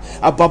pesina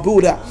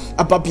ababura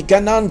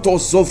abapikananto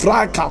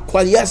zovraka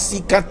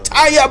kwaliasi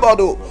kataya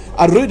bado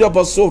arida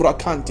basovra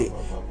kante.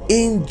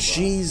 In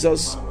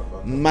Jesus'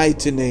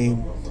 mighty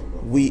name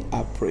we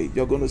are prayed.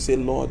 You're going to say,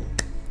 Lord,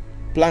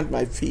 plant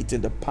my feet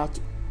in the path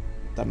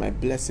that my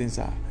blessings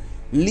are.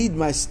 Lead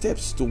my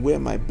steps to where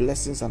my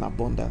blessings and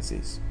abundance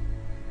is.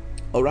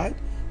 All right?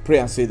 Pray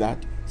and say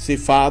that. Say,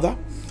 Father,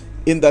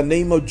 in the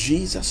name of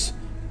Jesus,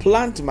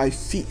 plant my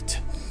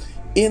feet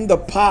in the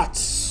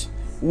paths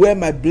where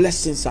my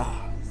blessings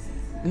are.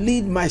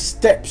 Lead my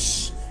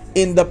steps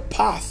in the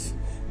path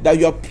that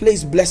you have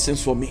placed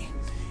blessings for me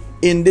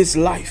in this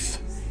life.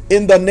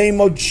 In the name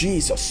of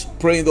Jesus,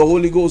 pray in the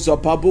Holy Ghost.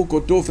 Papu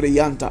kotofre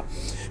yanta,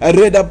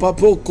 reda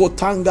papu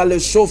kotanga le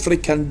sofre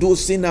kandu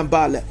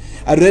sinambale,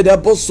 reda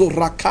boso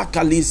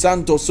rakaka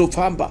lisanto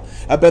sofamba,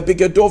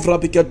 abebike dovra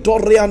bike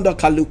torianda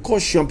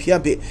kalukoshiam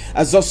piabe,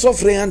 as a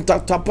sofre anta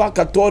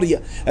tapaka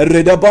toria,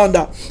 reda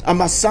banda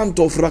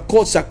amasanto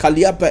frakosa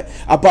kaliape,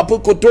 apapu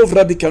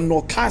kotovra bike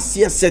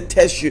nokasia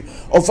seteshi,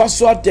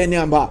 ofaswa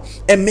tenyamba,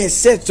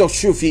 emeseto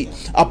shufi,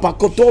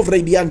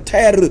 apakotovre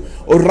bianteru,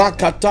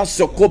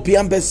 orakataso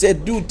kopiambe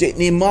sedute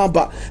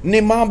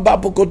nimamba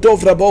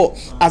bukodovra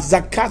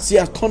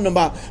azakasia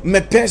konoma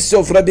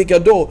mepeso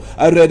frabikado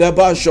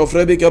redabasho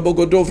frabika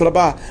bukodovra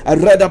ba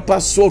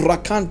redapaso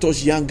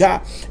rakantos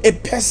yanga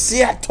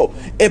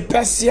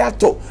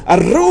epesiato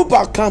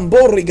aruba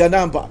kambori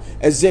ganamba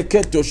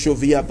ezeketo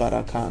shovia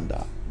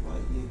barakanda.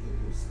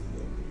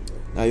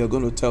 Now you're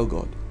going to tell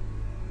God,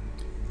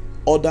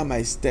 order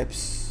my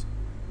steps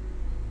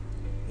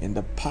in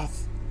the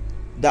path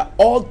that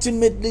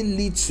ultimately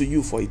leads to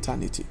you for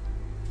eternity.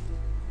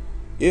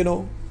 You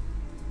know,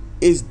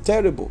 it's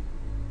terrible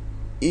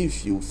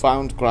if you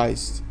found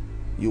Christ,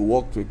 you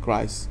walked with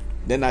Christ,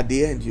 then at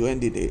the end you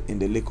ended in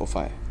the lake of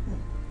fire.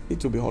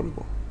 It will be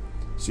horrible.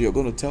 So you're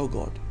going to tell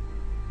God.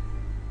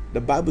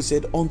 The Bible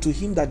said, unto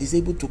him that is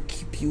able to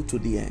keep you to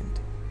the end.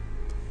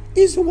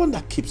 He's the one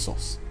that keeps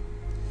us.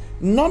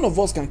 None of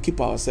us can keep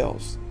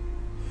ourselves.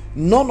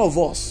 None of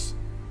us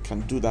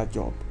can do that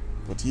job,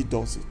 but he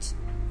does it.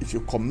 If you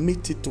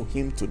commit it to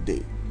him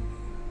today.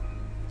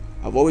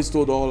 I've always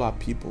told all our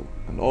people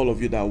and all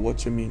of you that are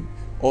watching me,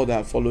 all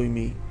that are following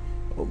me,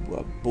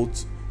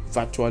 both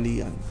virtually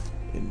and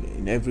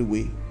in every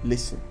way,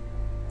 listen.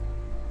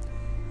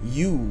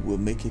 You will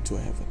make it to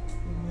heaven.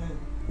 Amen.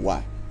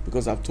 Why?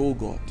 Because I've told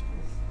God,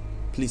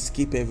 please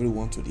keep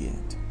everyone to the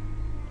end.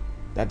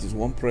 That is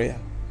one prayer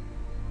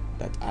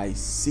that I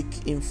seek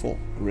him for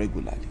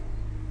regularly.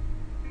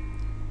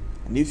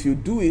 And if you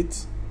do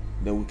it,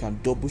 then we can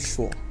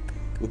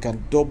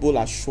double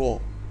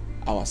assure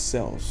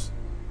ourselves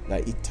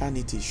that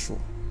eternity is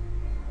sure.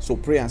 So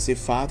pray and say,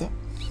 Father,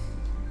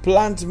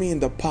 plant me in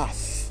the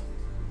path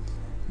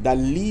that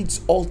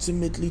leads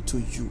ultimately to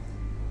you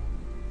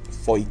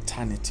for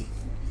eternity.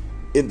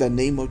 In the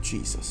name of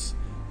Jesus.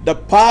 The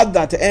path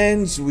that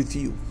ends with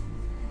you.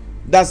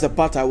 That's the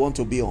path I want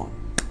to be on.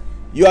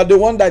 You are the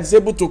one that is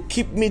able to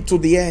keep me to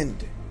the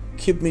end.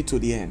 Keep me to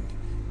the end.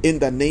 In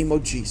the name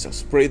of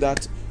Jesus. Pray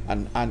that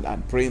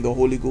and pray in the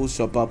Holy Ghost.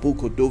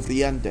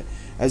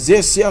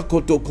 Azesia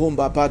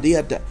kotokomba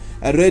padiata,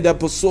 areda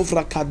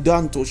posofra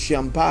kadanto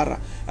shampara,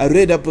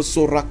 areda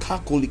posora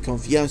kakuli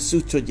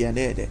confianza to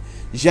janede,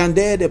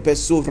 jandede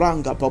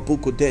pesovranga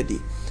papuko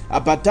dedi,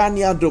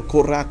 abatania do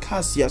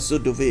korakasia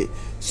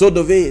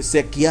sodove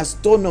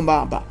sekiastono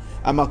mamba,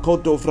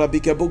 amakoto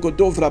frabike boko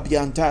dovra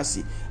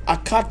piantasi,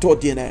 akato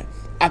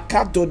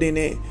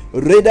dine,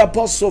 reda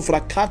posofra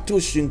kato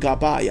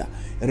shinkabaya,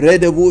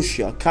 reda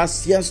wusha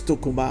kasiasto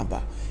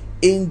kumamba.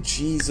 In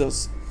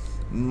Jesus'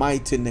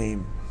 mighty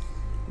name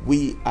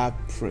we are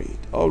prayed.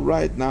 All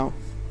right, now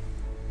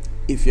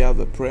if you have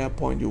a prayer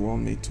point you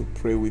want me to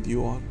pray with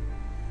you on,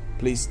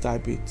 please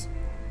type it.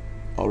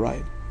 All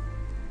right,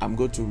 I'm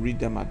going to read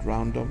them at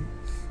random,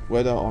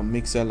 whether on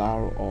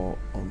MixLR or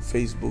on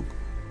Facebook.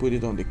 Put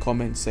it on the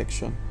comment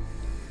section.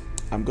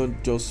 I'm going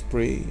to just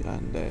pray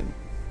and then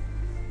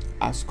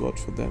ask God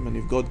for them, and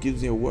if God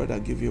gives me a word, I'll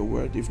give you a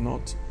word. If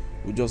not,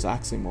 we'll just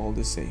ask him all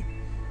the same.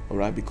 All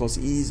right, because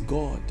he is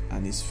God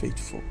and he's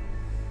faithful.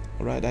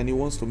 All right, and he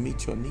wants to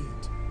meet your need.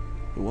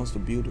 He wants to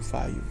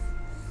beautify you.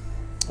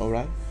 All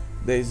right,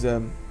 there's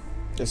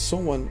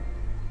someone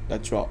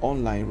that you are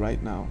online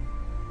right now.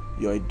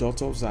 You are a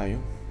daughter of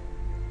Zion.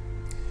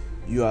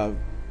 You are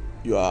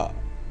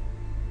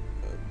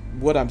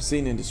what I'm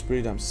seeing in the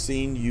spirit. I'm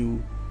seeing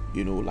you,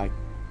 like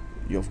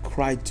you have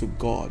cried to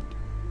God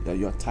that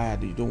you are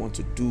tired, you don't want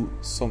to do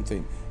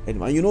something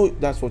anymore.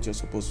 That's what you're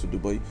supposed to do,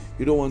 but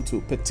you don't want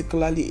to,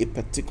 particularly a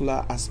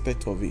particular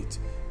aspect of it.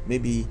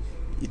 Maybe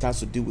it has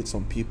to do with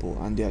some people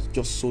and they are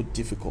just so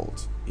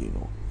difficult,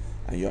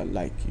 and you are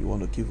like, you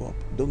want to give up.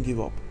 Don't give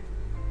up.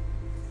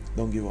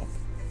 Don't give up.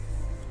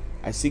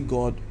 I see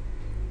God,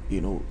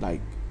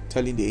 like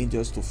telling the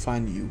angels to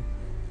find you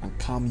and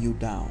calm you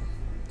down.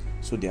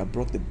 So they have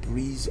brought the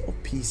breeze of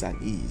peace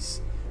and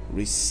ease.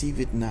 Receive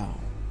it now.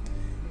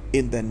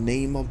 In the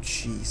name of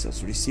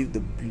Jesus, receive the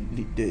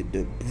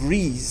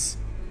breeze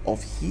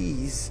of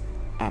ease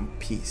and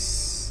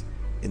peace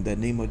in the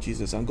name of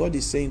Jesus. And God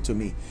is saying to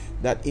me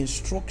that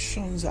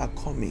instructions are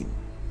coming,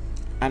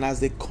 and as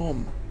they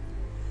come,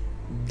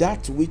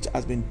 that which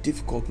has been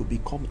difficult will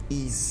become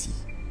easy.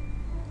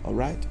 All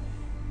right?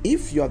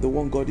 If you are the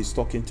one God is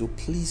talking to,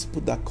 please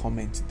put that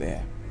comment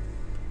there,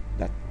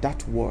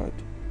 that word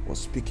was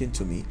speaking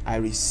to me. I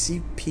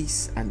receive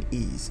peace and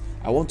ease.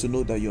 I want to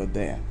know that you're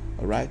there.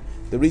 All right?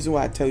 The reason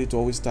why I tell you to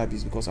always type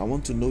is because I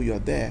want to know you're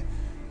there,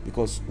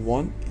 because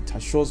one, it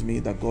assures me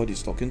that God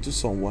is talking to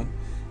someone,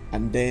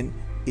 and then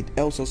it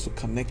helps us to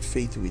connect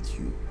faith with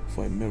you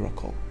for a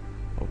miracle.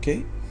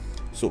 Okay?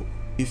 So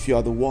if you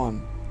are the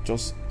one,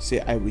 just say,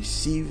 I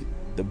receive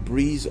the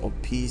breeze of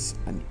peace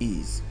and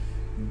ease.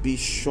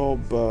 Bishop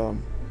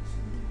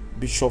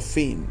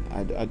Finn,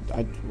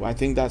 I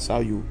think that's how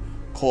you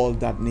call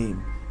that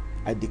name.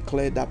 I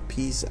declare that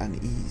peace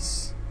and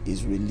ease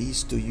is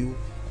released to you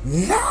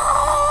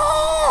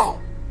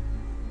now.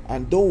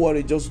 And don't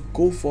worry, just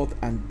go forth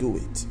and do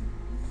it.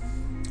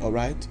 All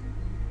right?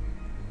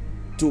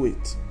 Do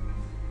it.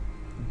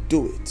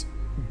 Do it.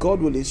 God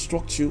will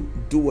instruct you.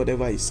 Do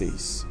whatever He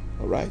says.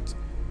 All right?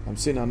 I'm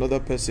seeing another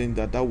person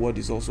that word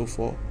is also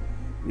for.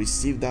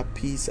 Receive that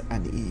peace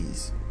and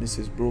ease.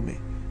 Mrs.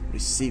 Brome,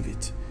 receive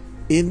it.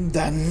 In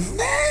the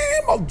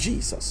name of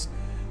Jesus.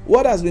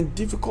 What has been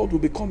difficult will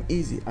become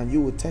easy, and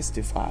you will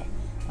testify.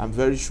 I'm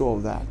very sure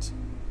of that.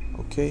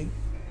 Okay?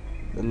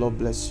 The Lord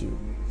bless you.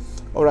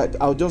 All right,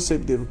 I'll just say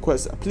the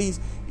request. Please,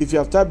 if you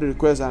have typed the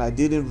request and I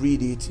didn't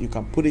read it, you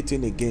can put it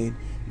in again,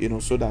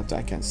 so that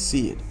I can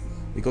see it,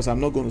 because I'm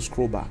not going to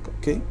scroll back.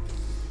 Okay?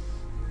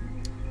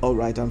 All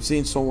right, I'm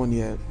seeing someone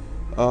here.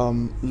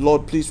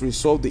 Lord, please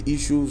resolve the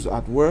issues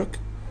at work.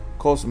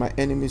 Cause my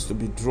enemies to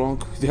be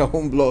drunk with their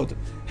own blood.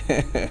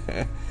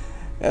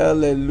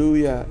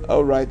 Hallelujah.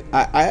 All right.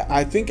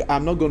 I think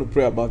I'm not going to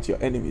pray about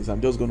your enemies. I'm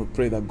just going to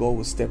pray that God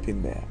will step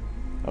in there.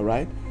 All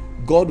right.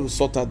 God will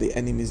sort out the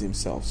enemies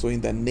Himself. So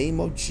in the name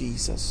of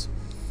Jesus.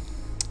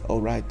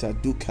 All right. I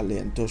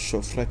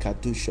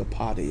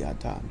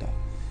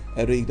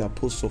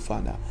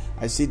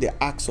see the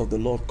axe of the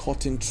Lord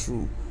cutting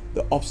through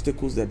the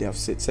obstacles that they have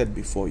set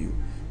before you.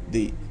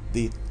 The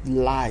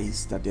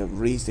lies that they have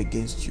raised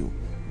against you.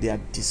 They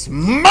are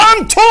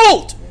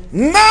dismantled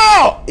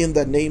now in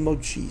the name of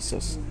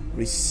Jesus.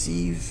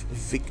 Receive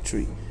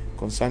victory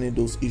concerning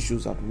those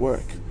issues at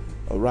work.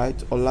 All right,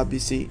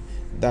 Olabisi,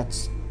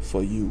 that's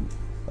for you.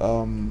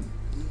 Adeola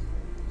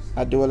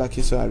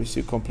Kiso, I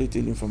received complete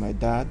healing from my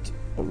dad.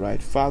 All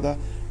right, Father,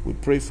 we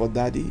pray for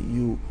Daddy.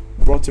 You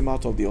brought him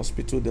out of the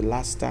hospital the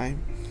last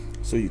time,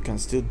 so you can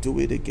still do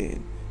it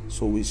again.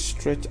 So we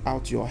stretch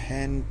out your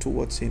hand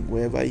towards him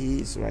wherever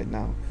he is right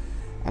now.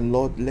 And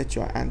Lord, let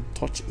your hand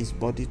touch his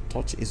body,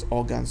 touch his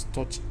organs,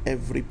 touch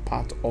every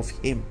part of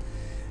him.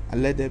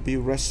 And let there be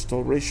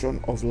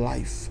restoration of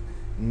life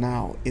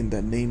now in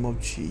the name of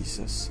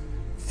Jesus.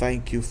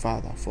 Thank you,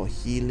 Father, for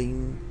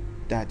healing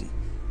Daddy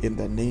in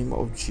the name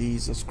of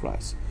Jesus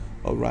Christ.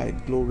 All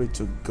right, glory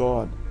to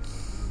God.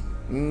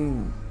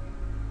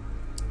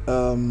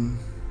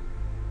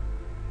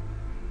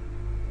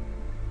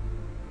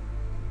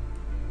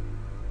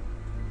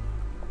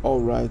 All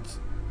right.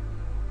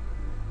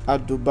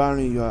 At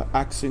Dubari, you are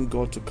asking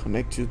God to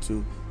connect you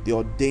to the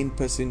ordained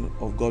person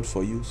of God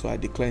for you. So I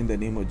declare in the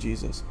name of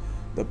Jesus,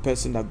 the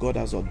person that God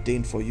has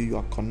ordained for you, you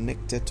are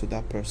connected to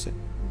that person.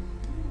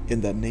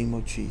 In the name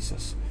of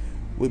Jesus.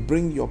 We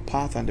bring your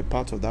path and the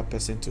path of that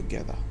person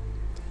together.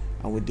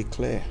 And we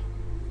declare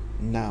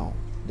now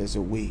there's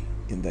a way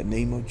in the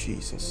name of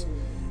Jesus.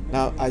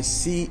 Now I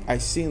see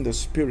in the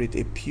spirit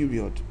a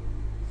period.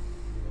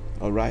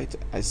 All right.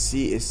 I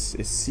see a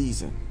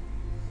season.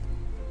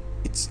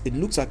 It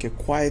looks like a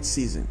quiet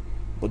season,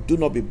 but do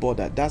not be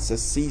bothered. That's a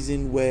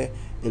season where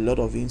a lot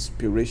of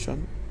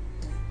inspiration,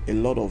 a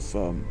lot of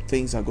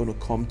things are going to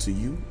come to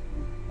you.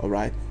 All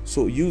right,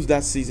 so use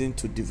that season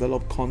to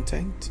develop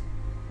content,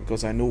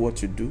 because I know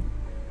what you do.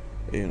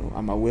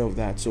 I'm aware of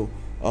that. So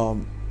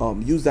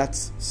use that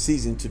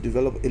season to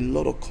develop a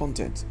lot of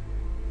content.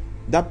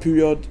 That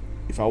period,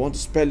 if I want to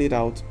spell it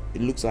out,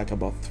 it looks like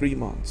about 3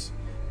 months.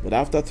 But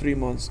after 3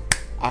 months,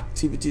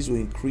 activities will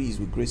increase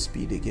with great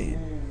speed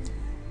again.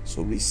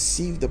 So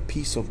receive the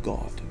peace of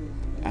God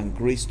and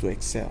grace to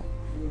excel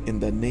in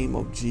the name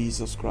of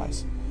Jesus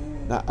Christ.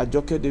 Now,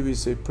 Ajoke David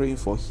said, praying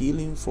for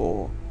healing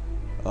for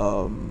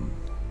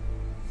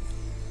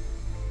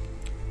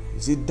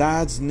is it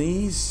dad's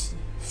knees?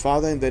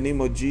 Father, in the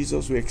name of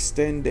Jesus, we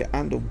extend the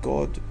hand of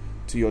God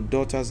to your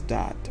daughter's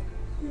dad.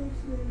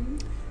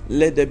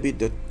 Let there be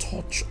the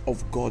touch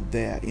of God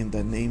there in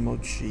the name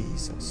of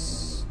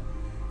Jesus.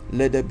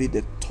 Let there be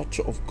the touch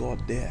of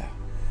God there.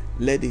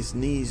 Let his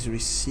knees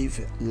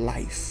receive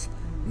life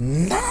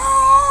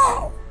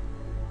now.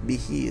 Be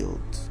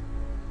healed.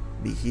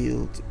 Be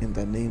healed in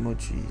the name of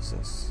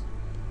Jesus.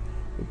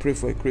 We pray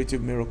for a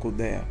creative miracle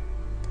there.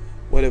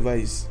 Whatever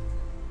is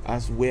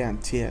as wear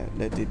and tear,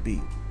 let it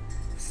be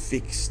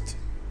fixed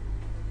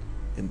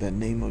in the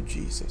name of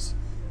Jesus.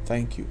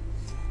 Thank you.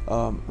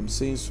 I'm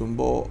seeing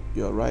Sumbo,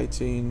 you're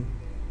writing,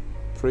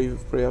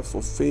 prayer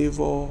for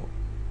favor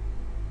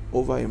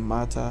over a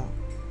matter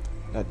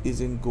that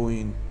isn't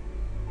going,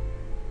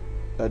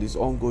 that is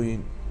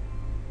ongoing,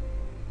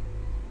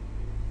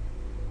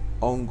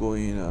 all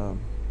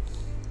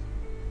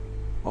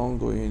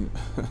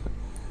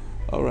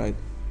right,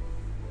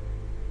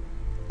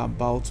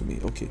 about me.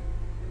 Okay.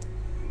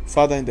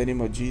 Father, in the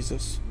name of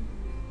Jesus,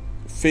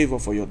 favor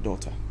for your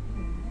daughter.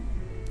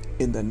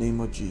 In the name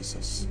of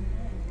Jesus,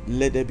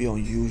 let there be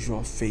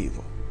unusual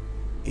favor.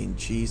 In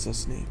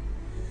Jesus' name.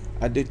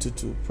 I did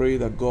to pray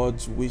that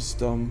God's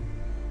wisdom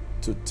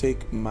to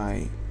take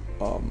my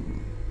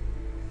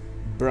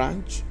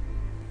branch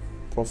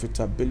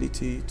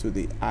profitability to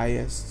the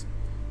highest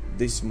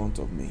this month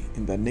of May.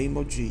 In the name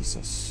of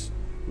Jesus,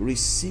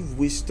 receive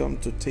wisdom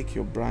to take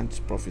your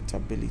branch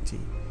profitability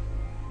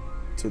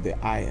to the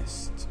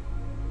highest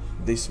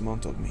this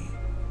month of May.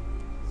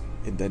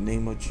 In the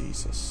name of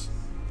Jesus,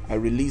 I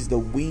release the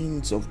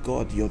winds of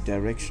God your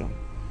direction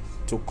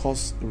to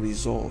cause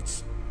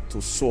results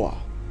to soar.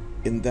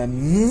 In the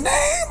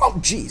name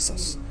of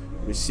Jesus,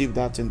 receive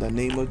that in the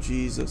name of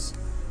Jesus.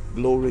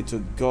 Glory to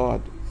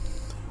God.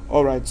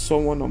 All right,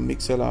 someone on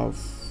Mixlr,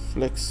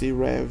 Flexi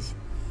Rev,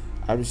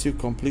 I receive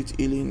complete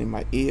healing in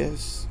my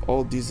ears.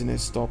 All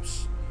dizziness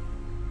stops.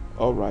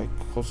 All right,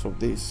 because of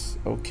this.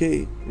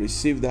 Okay,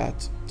 receive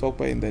that. Talk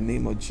by in the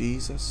name of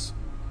Jesus.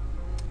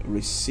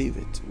 Receive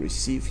it.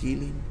 Receive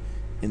healing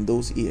in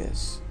those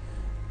ears.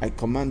 I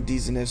command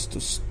dizziness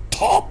to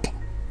stop.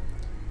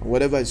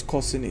 Whatever is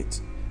causing it,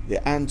 the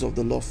hands of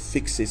the Lord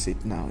fixes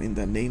it now in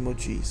the name of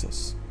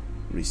Jesus.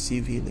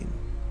 Receive healing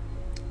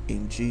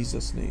in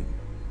Jesus' name.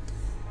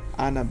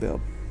 Annabelle,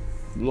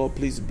 Lord,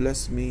 please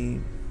bless me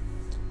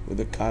with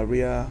a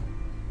career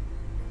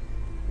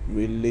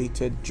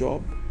related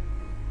job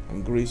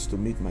and grace to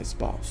meet my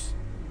spouse.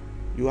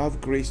 You have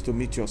grace to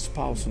meet your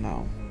spouse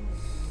now.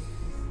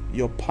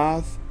 Your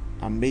path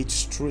are made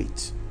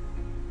straight,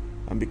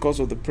 and because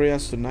of the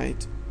prayers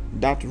tonight,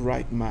 that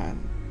right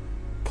man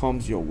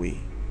comes your way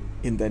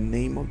in the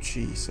name of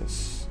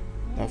Jesus,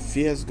 that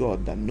fears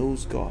God, that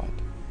knows God,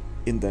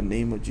 in the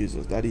name of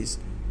Jesus, that is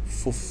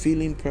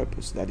fulfilling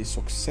purpose, that is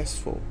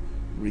successful.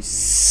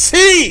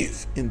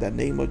 Receive in the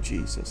name of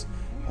Jesus.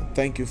 And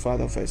thank you,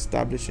 Father, for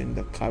establishing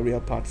the career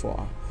path for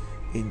her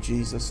in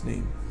Jesus'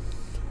 name.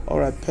 All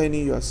right,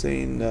 Penny, you are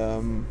saying,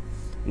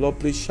 Lord,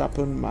 please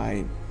sharpen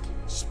my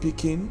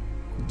speaking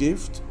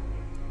gift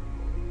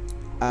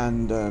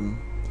and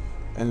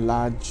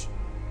enlarge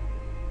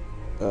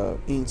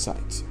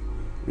insight.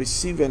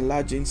 Receive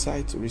enlarged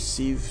insight,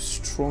 receive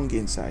strong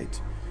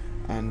insight,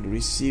 and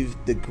receive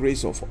the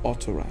grace of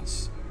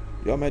utterance.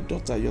 You are my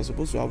daughter, you are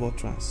supposed to have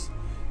utterance.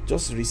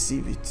 Just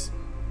receive it.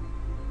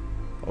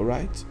 All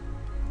right?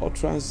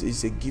 Utterance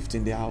is a gift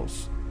in the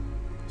house.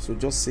 So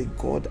just say,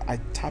 God,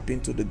 I tap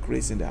into the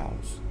grace in the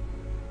house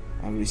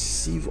and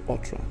receive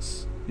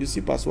utterance. You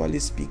see, Pastor Wale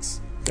speaks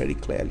very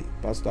clearly.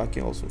 Pastor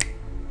Akin also.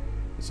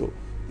 So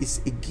it's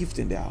a gift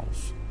in the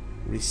house.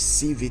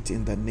 Receive it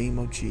in the name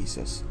of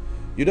Jesus.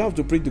 You don't have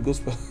to preach the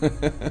gospel.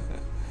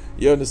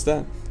 You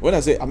understand? When I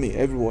say,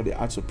 everybody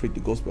has to preach the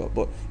gospel,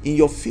 but in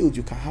your field,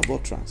 you can have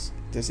utterance.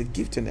 There's a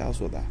gift in the house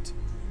for that.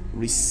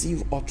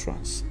 Receive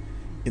utterance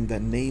in the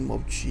name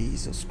of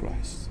Jesus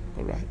Christ.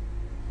 All right?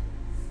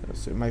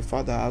 So my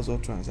Father has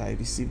utterance. I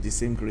receive the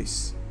same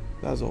grace.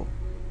 That's all.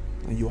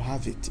 And you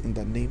have it in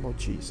the name of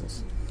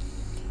Jesus.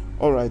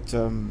 All right.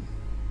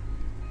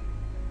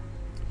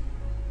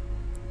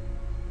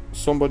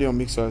 Somebody on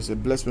Mixer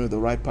said, bless me with the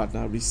right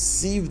partner.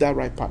 Receive that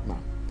right partner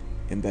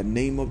in the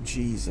name of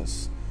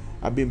Jesus.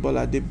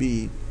 Abimbola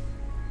Debi,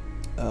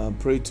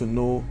 pray to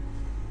know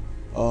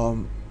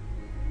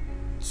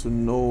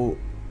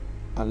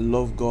and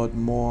love God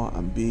more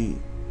and be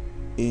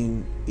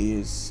in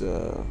his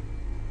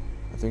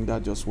I think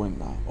that just went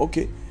now.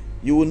 Okay,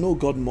 you will know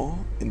God more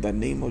in the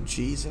name of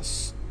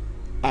Jesus,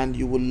 and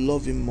you will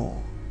love him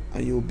more,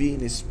 and you will be in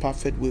his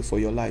perfect will for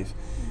your life.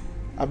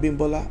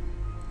 Abimbola,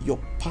 your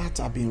path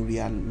have been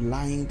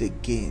realigned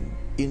again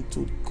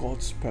into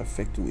God's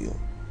perfect will.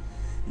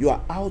 You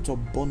are out of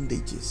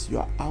bondages. You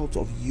are out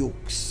of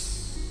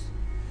yokes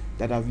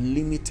that have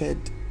limited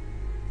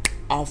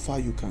how far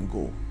you can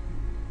go.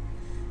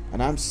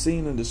 And I'm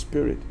seeing in the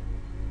spirit,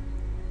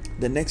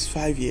 the next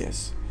 5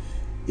 years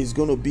is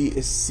going to be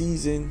a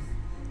season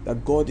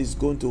that God is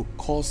going to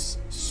cause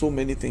so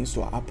many things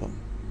to happen.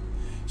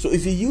 So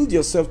if you yield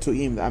yourself to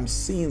him, I'm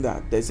seeing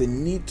that there's a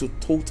need to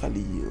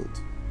totally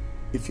yield.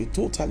 If you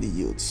totally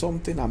yield,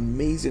 something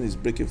amazing is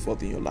breaking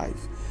forth in your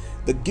life.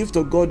 The gift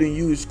of God in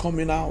you is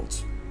coming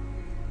out.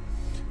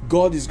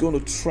 God is going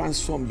to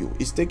transform you.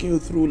 He's taking you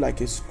through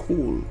like a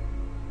school.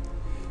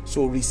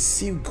 So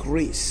receive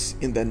grace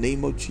in the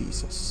name of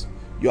Jesus.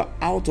 You are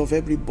out of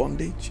every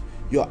bondage.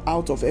 You are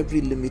out of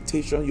every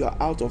limitation. You are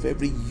out of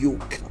every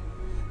yoke.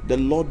 The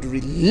Lord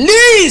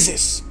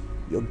releases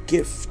your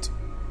gift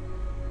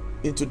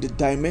into the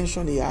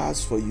dimension he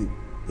has for you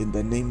in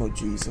the name of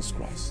Jesus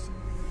Christ.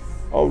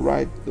 All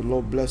right, the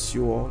Lord bless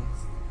you all.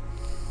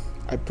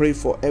 I pray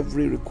for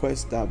every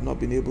request that I've not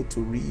been able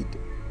to read.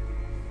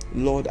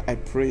 Lord, I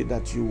pray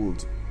that you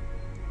would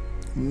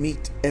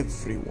meet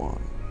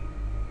everyone.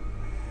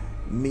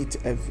 Meet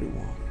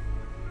everyone.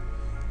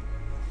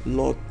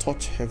 Lord,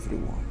 touch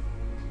everyone.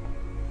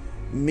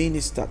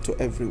 Minister to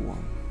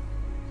everyone.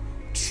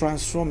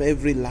 Transform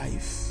every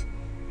life.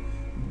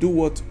 Do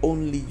what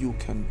only you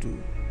can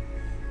do.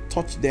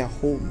 Touch their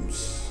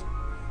homes.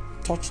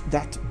 Touch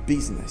that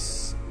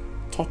business.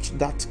 Touch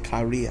that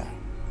career.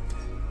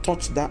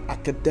 Touch that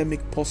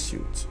academic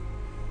pursuit.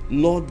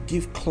 Lord,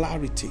 give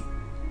clarity.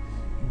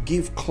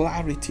 Give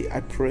clarity,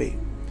 I pray.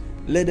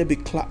 Let there be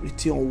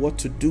clarity on what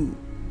to do.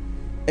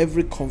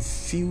 Every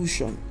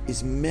confusion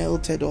is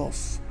melted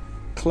off.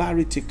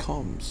 Clarity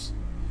comes.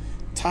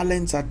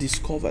 Talents are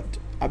discovered.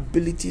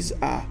 Abilities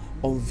are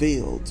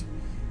unveiled.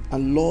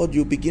 And Lord,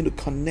 you begin to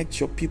connect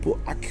your people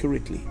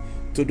accurately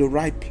to the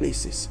right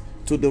places,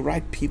 to the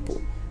right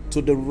people,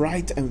 to the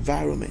right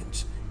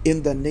environment.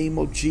 In the name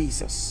of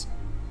Jesus,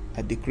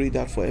 I decree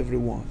that for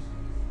everyone.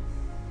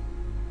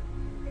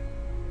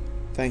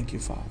 Thank you,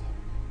 Father.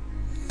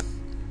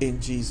 In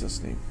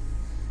Jesus' name.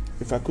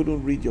 If I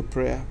couldn't read your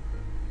prayer,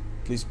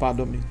 please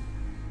pardon me.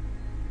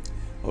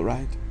 All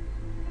right.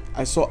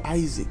 I saw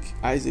Isaac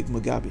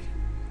Mugabe.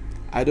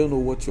 I don't know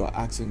what you are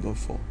asking God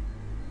for,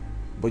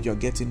 but you're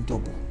getting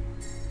double.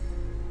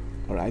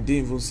 All right. I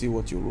didn't even see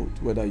what you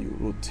wrote, whether you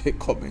wrote a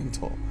comment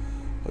or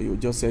you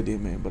just said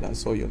amen, but I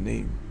saw your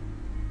name.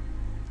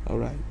 All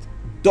right.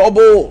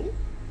 Double.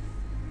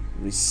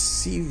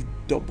 Receive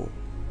double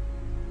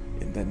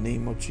in the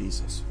name of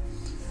Jesus.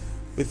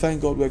 We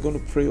thank God. We're going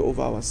to pray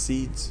over our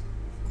seeds.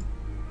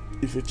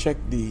 If you check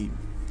the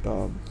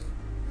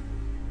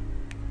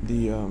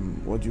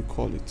what do you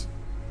call it,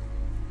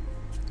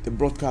 the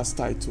broadcast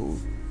title,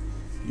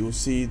 you'll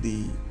see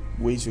the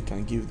ways you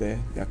can give there.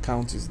 The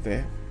account is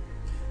there.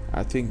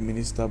 I think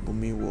Minister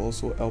Bumi will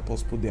also help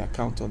us put the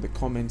account on the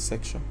comment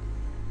section,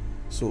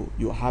 so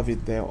you have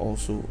it there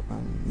also,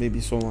 and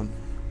maybe someone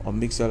on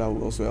Mixlr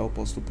will also help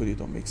us to put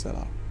it on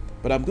Mixlr.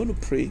 But I'm going to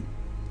pray,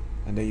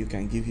 and then you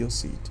can give your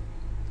seed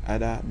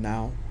either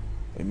now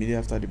or immediately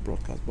after the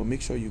broadcast, but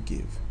make sure you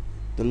give.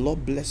 The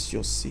Lord bless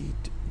your seed,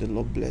 the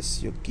Lord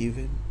bless your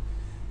giving,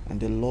 and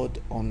the Lord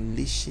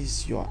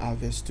unleashes your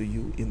harvest to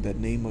you in the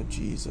name of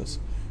Jesus.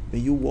 May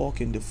you walk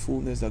in the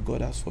fullness that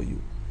God has for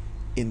you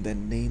in the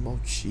name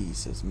of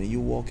Jesus. May you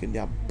walk in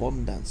the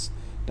abundance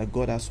that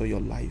God has for your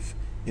life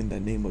in the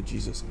name of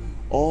Jesus.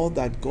 All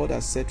that God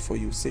has set for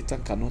you,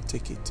 Satan cannot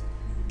take it.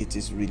 It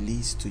is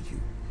released to you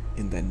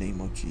in the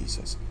name of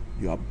Jesus.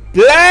 You are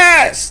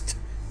blessed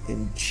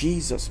in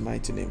Jesus'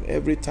 mighty name.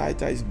 Every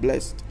tither is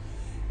blessed.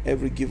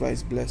 Every giver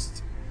is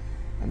blessed.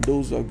 And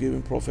those who are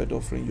giving prophet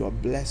offering, you are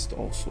blessed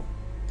also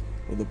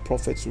with the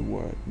prophet's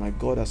reward. My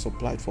God has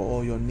supplied for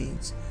all your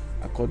needs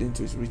according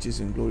to his riches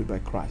in glory by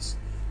Christ.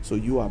 So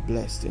you are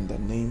blessed in the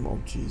name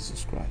of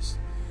Jesus Christ.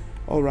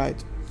 All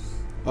right.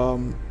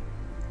 I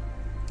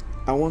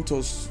want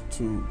us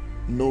to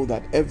know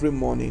that every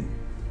morning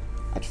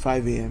at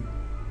 5 a.m.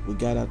 we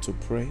gather to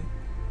pray,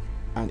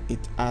 and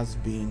it has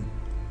been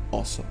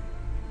awesome.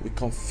 We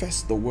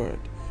confess the word.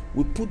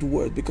 We put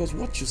word, because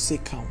what you say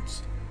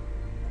counts.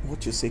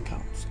 What you say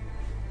counts.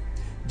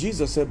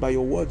 Jesus said, by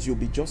your words you'll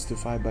be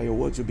justified, by your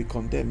words you'll be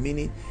condemned,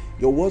 meaning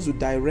your words will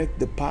direct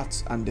the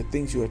paths and the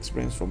things you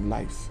experience from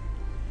life.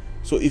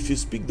 So if you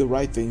speak the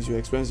right things, you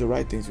experience the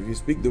right things. If you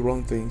speak the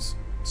wrong things,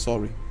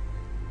 sorry,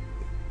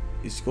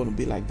 it's going to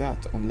be like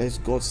that unless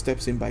God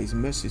steps in by his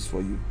mercies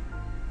for you.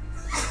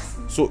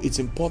 So it's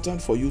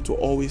important for you to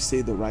always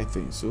say the right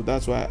things. So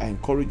that's why I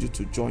encourage you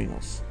to join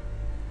us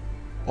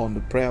on the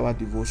prayer hour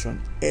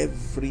devotion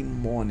every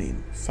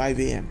morning, 5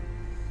 a.m.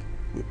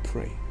 We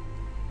pray,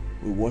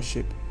 we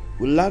worship,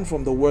 we learn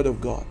from the word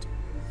of God.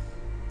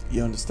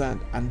 You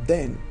understand? And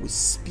then we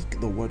speak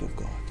the word of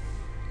God.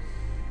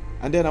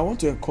 And then I want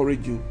to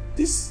encourage you,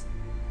 this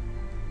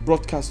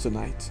broadcast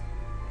tonight,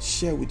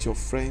 share with your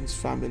friends,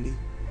 family,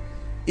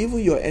 even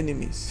your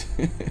enemies.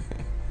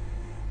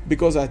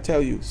 Because I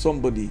tell you,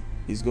 somebody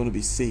is going to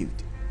be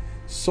saved.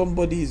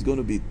 Somebody is going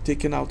to be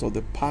taken out of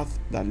the path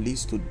that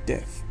leads to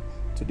death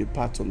to the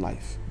path to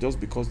life, just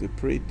because they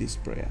prayed these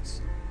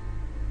prayers.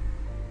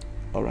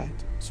 All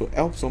right. So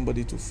help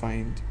somebody to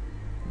find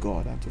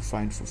God and to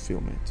find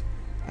fulfillment,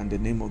 and the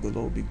name of the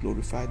Lord will be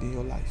glorified in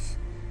your life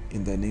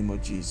in the name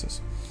of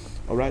Jesus.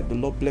 All right. The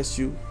Lord bless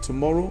you.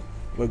 Tomorrow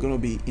we're going to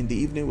be in the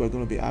evening. We're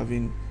going to be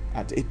having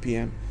at 8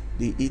 p.m.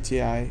 the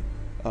ETI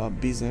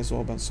Business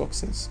Urban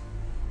Success.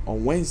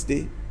 On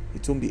Wednesday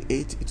it won't be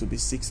 8, it will be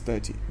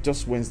 6:30.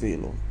 Just Wednesday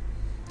alone.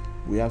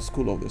 We have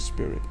School of the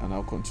Spirit, and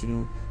I'll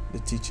continue the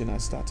teaching I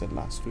started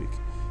last week.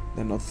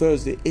 Then on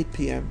Thursday 8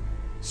 p.m.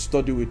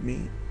 Study with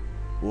me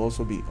will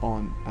also be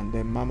on, and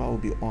then Mama will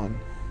be on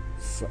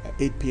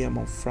 8 p.m.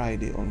 on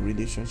Friday on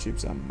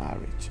relationships and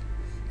marriage.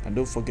 And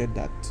don't forget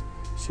that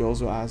she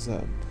also has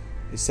a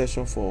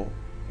session for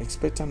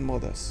expectant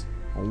mothers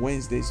on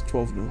Wednesdays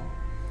 12 noon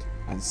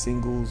and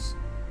singles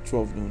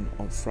 12 noon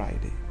on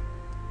Friday.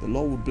 The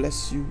Lord will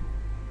bless you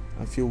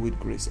and fill with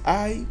grace.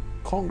 I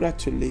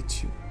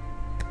congratulate you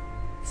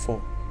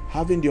for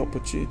having the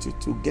opportunity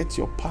to get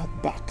your path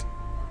back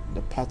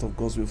the path of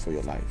God's will for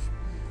your life.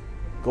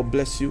 God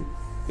bless you.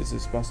 This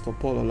is Pastor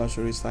Paul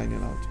Olashore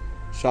signing out.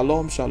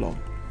 Shalom, shalom.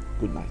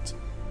 Good night.